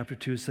on, chapter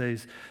 2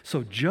 says,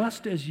 so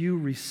just as you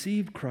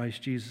received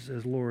Christ Jesus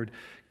as Lord,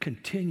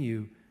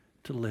 continue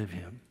to live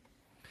him.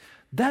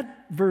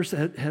 That verse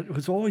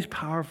was always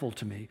powerful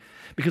to me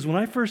because when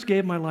I first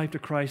gave my life to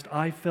Christ,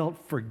 I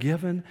felt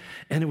forgiven,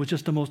 and it was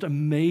just the most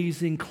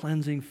amazing,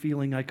 cleansing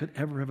feeling I could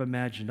ever have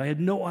imagined. I had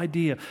no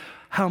idea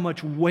how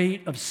much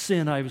weight of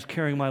sin I was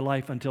carrying in my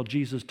life until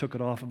Jesus took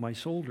it off of my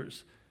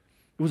shoulders.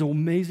 It was an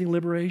amazing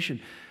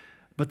liberation.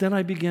 But then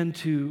I began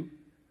to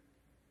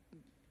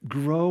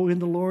grow in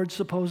the Lord,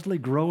 supposedly,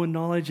 grow in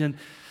knowledge, and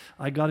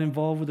I got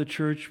involved with a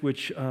church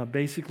which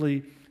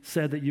basically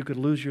said that you could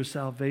lose your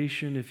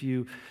salvation if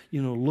you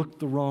looked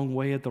the wrong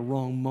way at the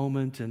wrong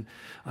moment. And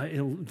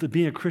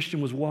being a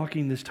Christian was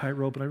walking this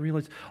tightrope, and I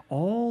realized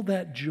all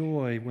that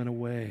joy went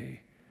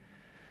away.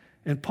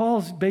 And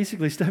Paul's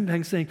basically stepping back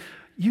and saying,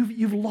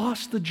 you've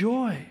lost the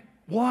joy.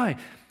 Why?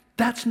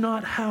 That's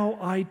not how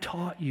I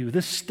taught you.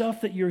 This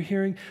stuff that you're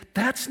hearing,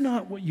 that's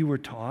not what you were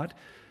taught.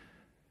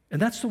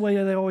 And that's the way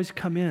they always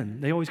come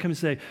in. They always come and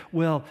say,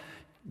 well,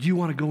 do you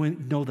want to go in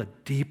and know the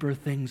deeper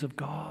things of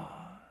God?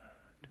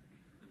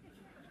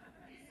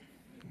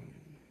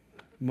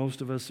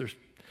 Most of us are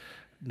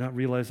not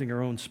realizing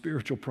our own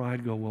spiritual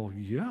pride, go, well,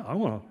 yeah, I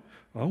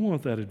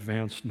want that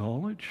advanced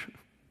knowledge.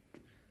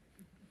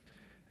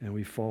 And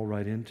we fall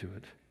right into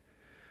it.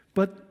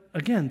 But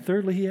again,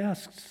 thirdly, he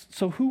asks,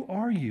 so who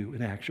are you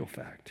in actual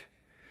fact?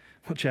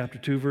 Well, chapter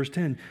 2, verse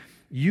 10,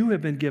 you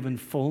have been given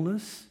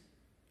fullness,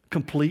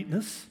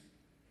 completeness.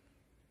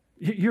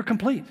 You're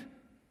complete.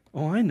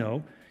 Oh, I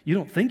know. You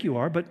don't think you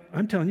are, but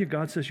I'm telling you,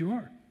 God says you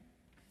are.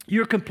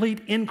 You're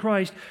complete in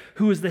Christ,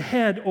 who is the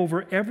head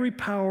over every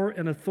power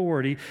and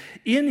authority.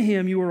 In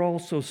him you are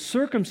also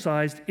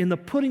circumcised in the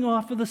putting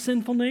off of the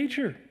sinful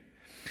nature,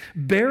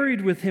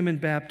 buried with him in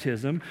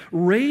baptism,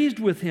 raised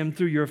with him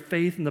through your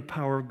faith in the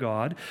power of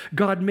God.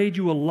 God made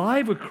you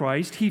alive with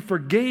Christ. He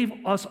forgave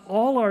us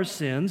all our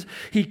sins.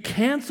 He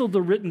canceled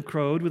the written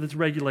code with its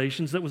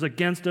regulations that was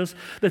against us,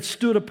 that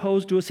stood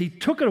opposed to us. He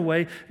took it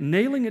away,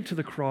 nailing it to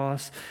the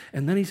cross.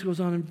 And then he goes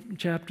on in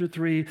chapter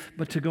 3,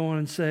 but to go on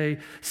and say,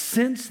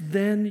 since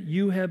then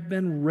you have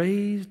been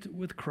raised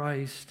with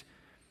Christ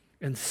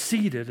and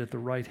seated at the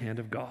right hand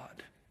of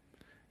God.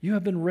 You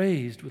have been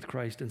raised with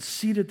Christ and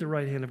seated at the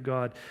right hand of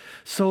God.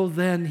 So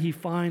then he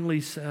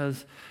finally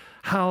says,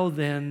 how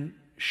then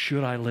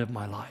should I live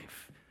my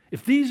life?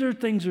 If these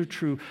things are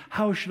true,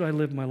 how should I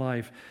live my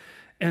life?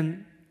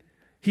 And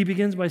he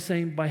begins by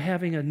saying, by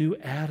having a new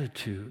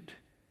attitude.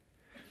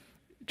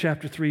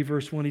 Chapter 3,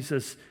 verse 1, he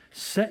says,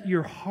 set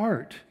your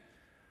heart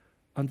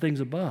on things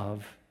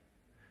above.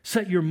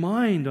 Set your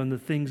mind on the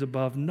things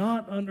above,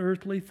 not on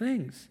earthly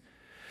things.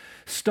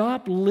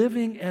 Stop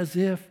living as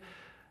if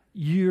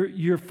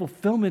your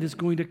fulfillment is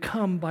going to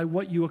come by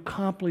what you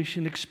accomplish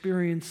and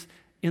experience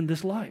in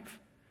this life.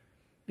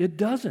 It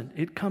doesn't.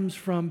 It comes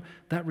from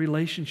that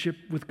relationship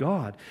with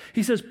God.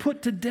 He says,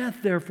 put to death,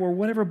 therefore,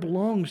 whatever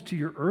belongs to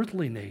your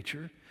earthly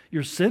nature,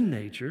 your sin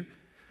nature.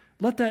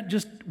 Let that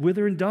just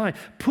wither and die.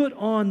 Put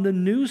on the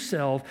new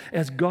self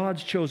as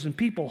God's chosen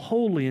people,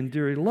 holy and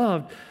dearly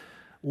loved.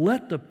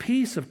 Let the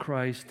peace of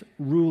Christ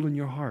rule in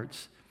your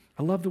hearts.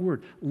 I love the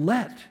word.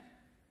 Let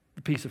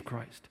the peace of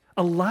Christ.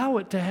 Allow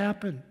it to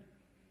happen.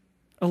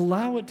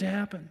 Allow it to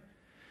happen.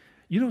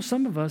 You know,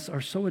 some of us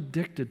are so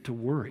addicted to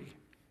worry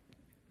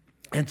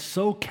and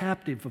so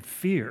captive of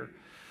fear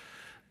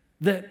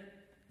that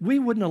we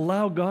wouldn't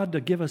allow God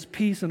to give us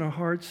peace in our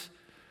hearts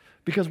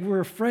because we're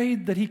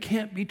afraid that he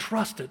can't be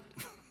trusted.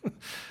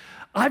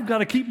 I've got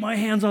to keep my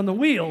hands on the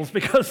wheels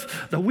because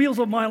the wheels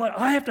of my life,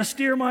 I have to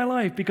steer my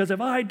life because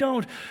if I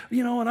don't,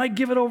 and I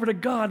give it over to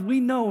God, we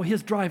know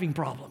his driving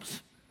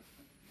problems.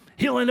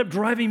 He'll end up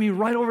driving me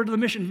right over to the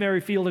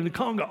missionary field in the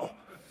Congo.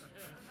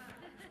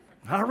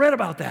 I read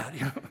about that.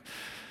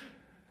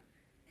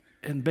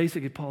 And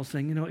basically Paul's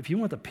saying, if you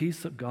want the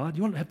peace of God,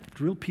 you want to have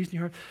real peace in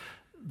your heart,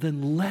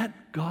 then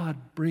let God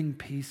bring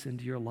peace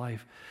into your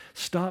life.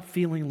 Stop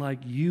feeling like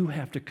you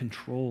have to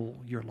control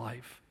your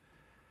life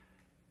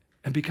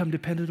and become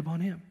dependent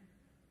upon him.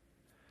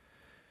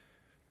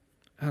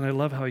 And I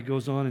love how he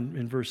goes on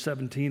in verse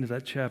 17 of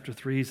that chapter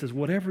 3. He says,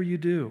 whatever you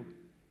do,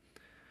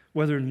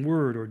 whether in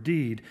word or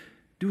deed,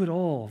 do it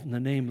all in the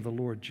name of the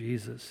Lord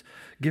Jesus,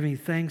 giving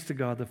thanks to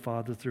God the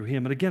Father through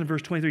him. And again, in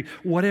verse 23,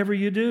 whatever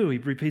you do, he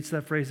repeats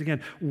that phrase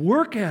again,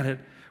 work at it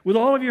with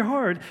all of your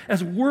heart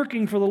as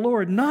working for the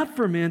Lord, not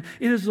for men.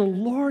 It is the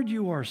Lord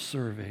you are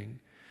serving.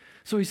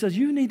 So he says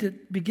you need to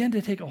begin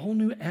to take a whole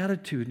new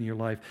attitude in your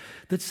life.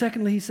 That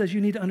secondly, he says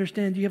you need to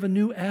understand you have a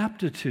new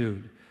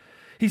aptitude.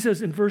 He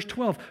says in verse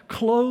 12,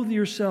 clothe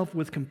yourself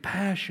with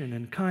compassion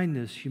and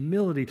kindness,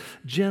 humility,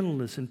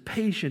 gentleness, and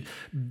patience.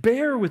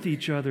 Bear with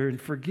each other and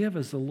forgive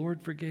as the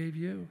Lord forgave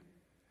you.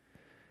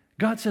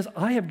 God says,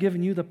 I have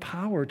given you the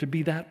power to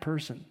be that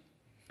person.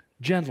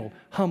 Gentle,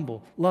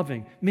 humble,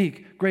 loving,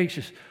 meek,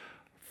 gracious,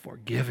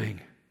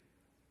 forgiving.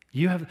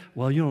 You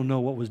don't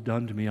know what was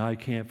done to me. I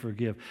can't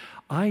forgive.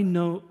 I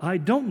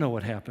don't know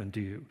what happened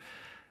to you.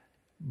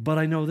 But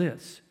I know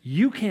this,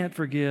 you can't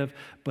forgive,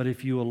 but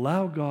if you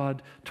allow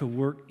God to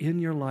work in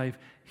your life,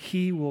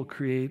 He will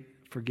create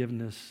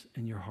forgiveness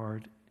in your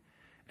heart,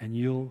 and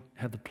you'll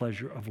have the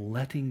pleasure of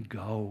letting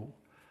go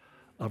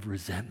of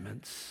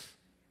resentments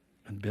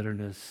and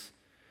bitterness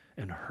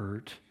and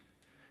hurt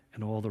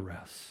and all the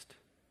rest.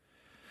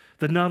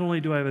 That not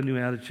only do I have a new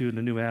attitude and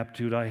a new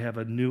aptitude, I have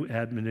a new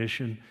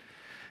admonition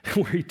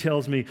where he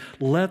tells me,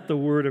 let the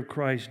word of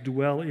Christ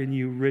dwell in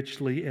you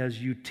richly as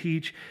you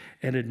teach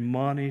and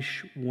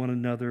admonish one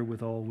another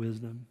with all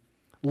wisdom.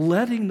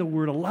 Letting the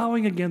word,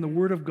 allowing again the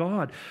word of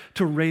God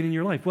to reign in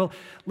your life. Well,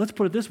 let's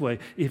put it this way.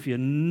 If you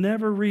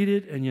never read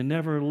it and you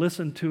never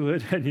listen to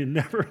it and you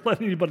never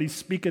let anybody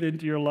speak it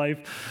into your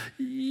life,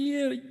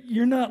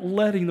 you're not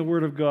letting the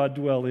word of God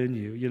dwell in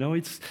you.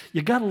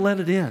 You got to let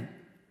it in.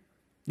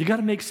 You got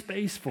to make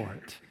space for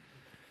it.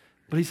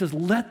 But he says,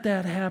 let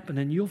that happen,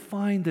 and you'll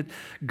find that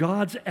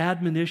God's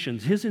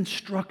admonitions, his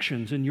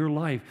instructions in your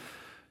life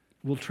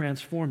will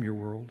transform your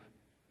world.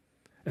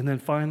 And then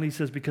finally he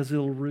says, because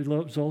it'll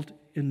result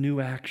in new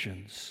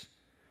actions.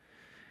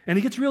 And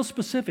he gets real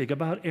specific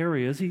about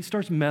areas. He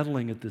starts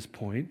meddling at this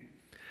point.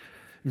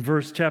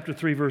 In chapter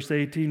 3, verse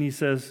 18, he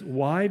says,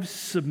 wives,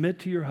 submit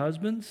to your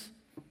husbands.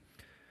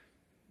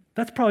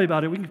 That's probably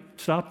about it. We can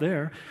stop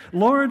there.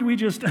 Lord, we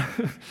just...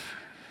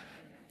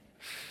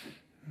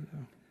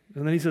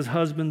 And then he says,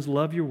 husbands,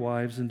 love your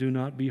wives and do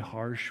not be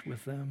harsh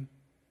with them.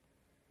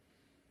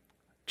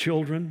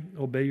 Children,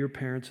 obey your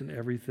parents in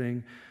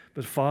everything.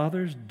 But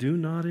fathers, do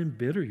not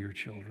embitter your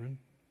children.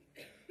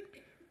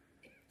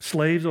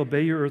 Slaves,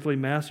 obey your earthly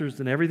masters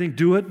in everything.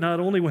 Do it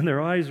not only when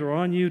their eyes are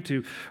on you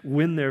to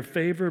win their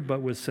favor,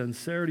 but with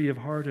sincerity of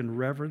heart and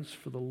reverence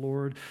for the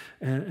Lord.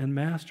 And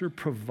master,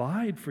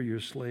 provide for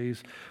your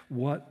slaves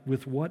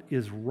with what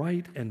is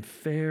right and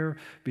fair,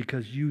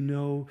 because you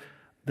know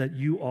that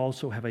you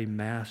also have a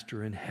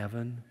master in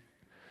heaven.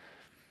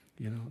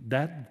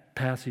 That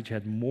passage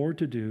had more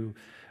to do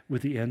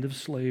with the end of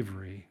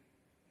slavery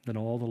than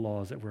all the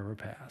laws that were ever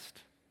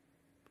passed.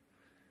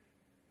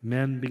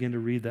 Men begin to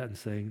read that and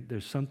saying,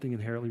 there's something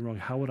inherently wrong.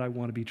 How would I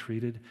want to be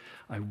treated?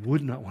 I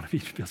would not want to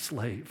be a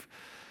slave.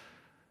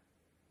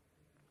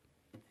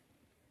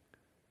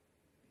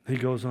 He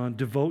goes on,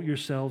 devote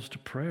yourselves to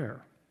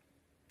prayer,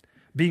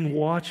 being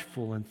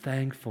watchful and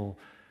thankful,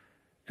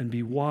 and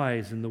be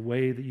wise in the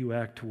way that you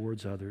act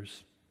towards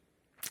others.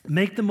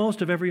 Make the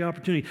most of every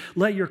opportunity.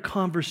 Let your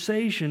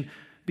conversation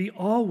be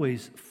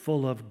always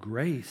full of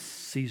grace,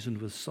 seasoned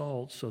with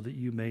salt, so that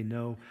you may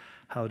know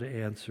how to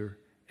answer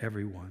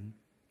everyone.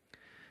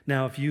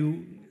 Now, if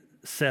you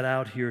set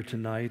out here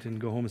tonight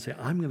and go home and say,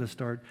 I'm going to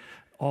start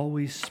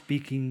always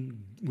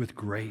speaking with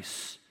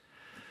grace,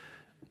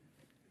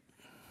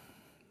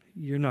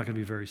 you're not going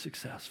to be very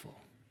successful.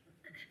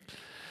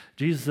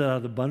 Jesus said, out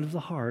of the abundance of the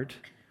heart,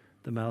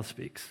 the mouth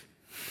speaks.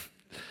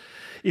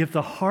 If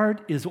the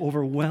heart is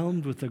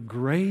overwhelmed with the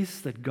grace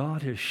that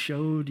God has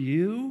showed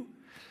you,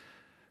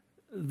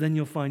 then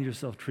you'll find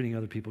yourself treating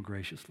other people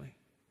graciously.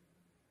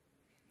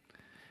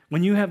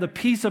 When you have the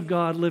peace of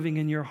God living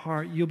in your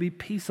heart, you'll be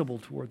peaceable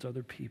towards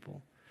other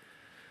people.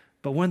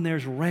 But when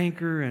there's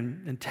rancor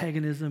and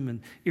antagonism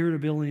and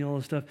irritability and all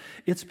this stuff,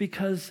 it's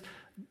because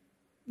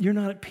you're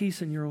not at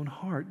peace in your own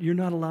heart. You're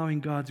not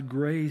allowing God's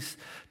grace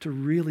to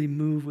really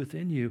move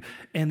within you.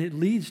 And it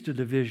leads to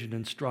division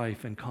and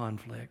strife and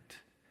conflict.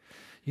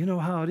 You know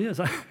how it is.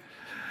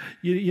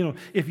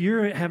 If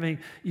you're having,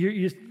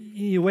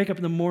 you wake up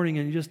in the morning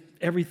and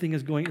everything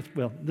is going,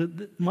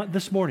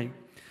 this morning,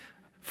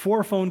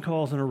 4 phone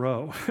calls in a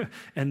row,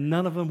 and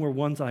none of them were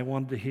ones I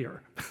wanted to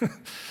hear.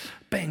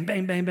 Bang,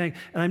 bang, bang, bang.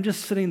 And I'm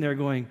just sitting there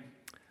going,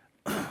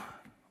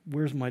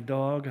 where's my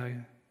dog?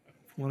 I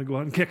want to go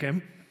out and kick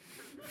him.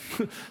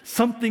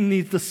 Something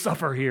needs to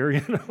suffer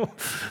here,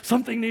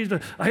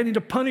 I need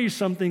to punish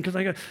something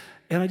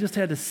and I just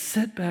had to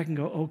sit back and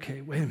go,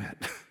 okay, wait a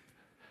minute.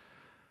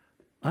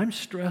 I'm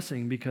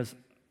stressing because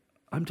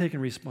I'm taking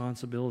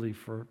responsibility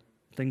for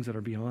things that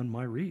are beyond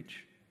my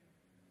reach.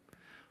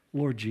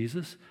 Lord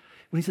Jesus,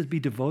 when he says be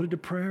devoted to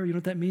prayer, you know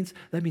what that means?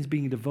 That means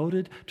being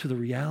devoted to the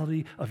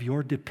reality of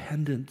your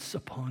dependence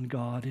upon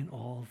God in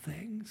all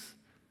things.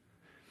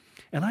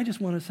 And I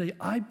just want to say,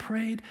 I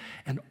prayed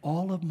and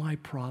all of my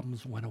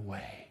problems went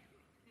away.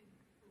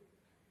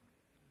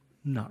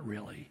 Not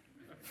really.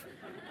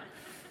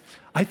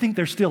 I think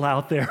they're still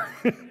out there.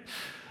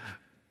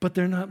 But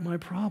they're not my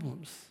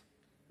problems.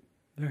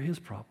 They're his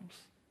problems.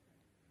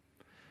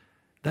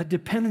 That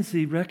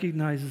dependency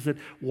recognizes that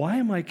why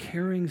am I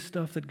carrying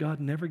stuff that God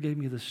never gave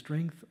me the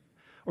strength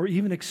or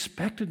even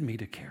expected me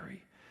to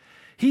carry?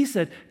 He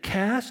said,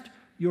 cast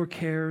your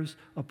cares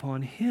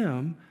upon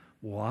him.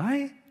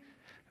 Why?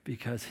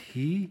 Because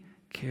he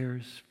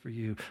cares for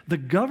you. The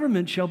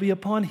government shall be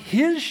upon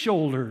his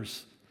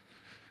shoulders,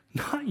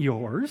 not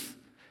yours,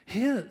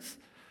 his.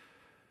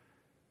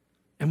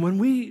 And when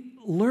we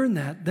learn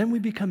that, then we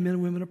become men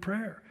and women of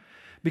prayer.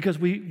 Because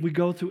we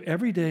go through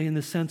every day in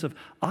the sense of,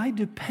 I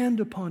depend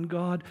upon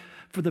God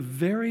for the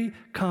very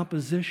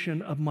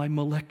composition of my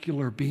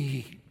molecular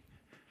being.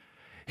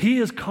 He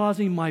is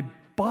causing my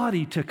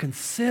body to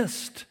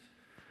consist.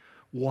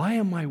 Why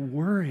am I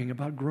worrying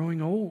about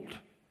growing old?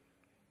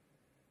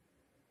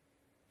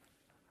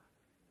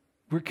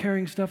 We're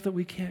carrying stuff that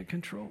we can't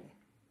control.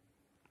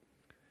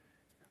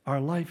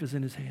 Our life is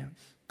in His hands.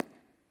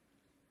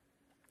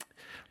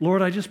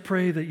 Lord, I just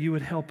pray that you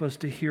would help us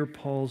to hear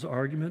Paul's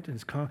argument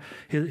and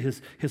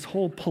his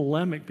whole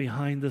polemic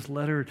behind this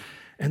letter,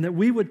 and that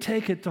we would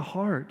take it to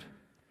heart.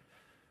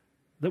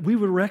 That we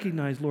would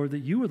recognize, Lord, that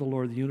you are the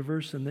Lord of the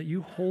universe and that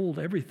you hold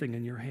everything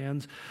in your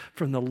hands,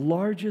 from the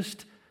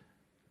largest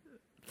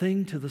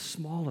thing to the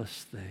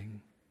smallest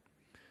thing.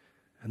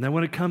 And that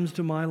when it comes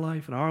to my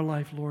life and our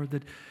life, Lord,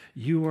 that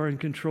you are in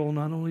control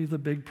not only of the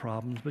big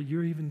problems, but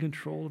you're even in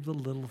control of the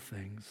little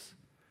things.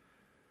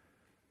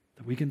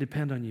 That we can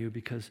depend on you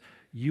because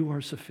you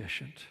are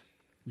sufficient.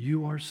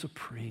 You are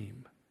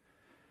supreme.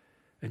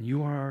 And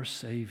you are our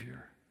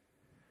Savior.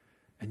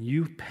 And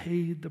you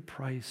paid the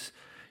price.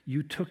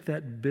 You took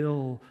that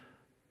bill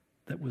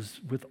that was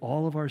with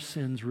all of our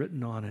sins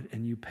written on it,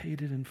 and you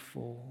paid it in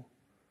full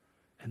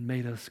and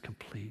made us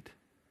complete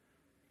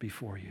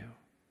before you.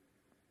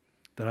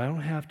 That I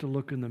don't have to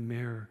look in the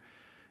mirror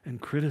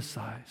and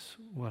criticize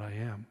what I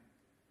am.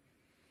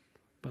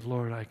 But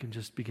Lord, I can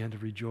just begin to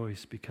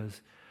rejoice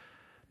because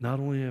not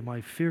only am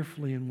I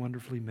fearfully and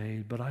wonderfully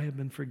made, but I have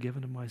been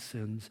forgiven of my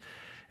sins,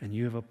 and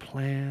you have a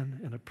plan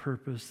and a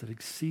purpose that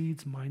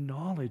exceeds my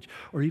knowledge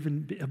or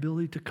even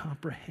ability to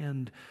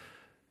comprehend,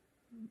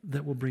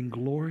 that will bring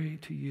glory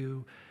to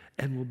you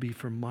and will be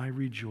for my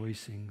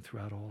rejoicing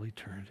throughout all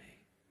eternity.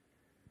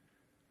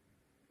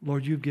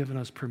 Lord, you've given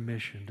us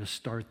permission to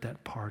start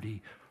that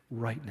party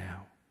right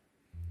now,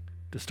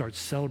 to start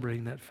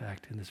celebrating that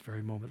fact in this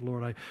very moment.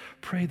 Lord, I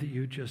pray that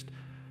you just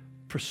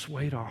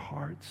persuade our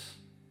hearts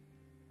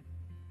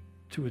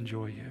to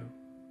enjoy you.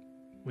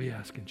 We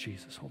ask in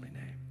Jesus' holy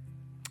name.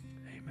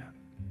 Amen.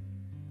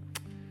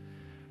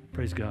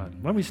 Praise God.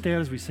 Why don't we stand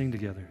as we sing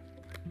together?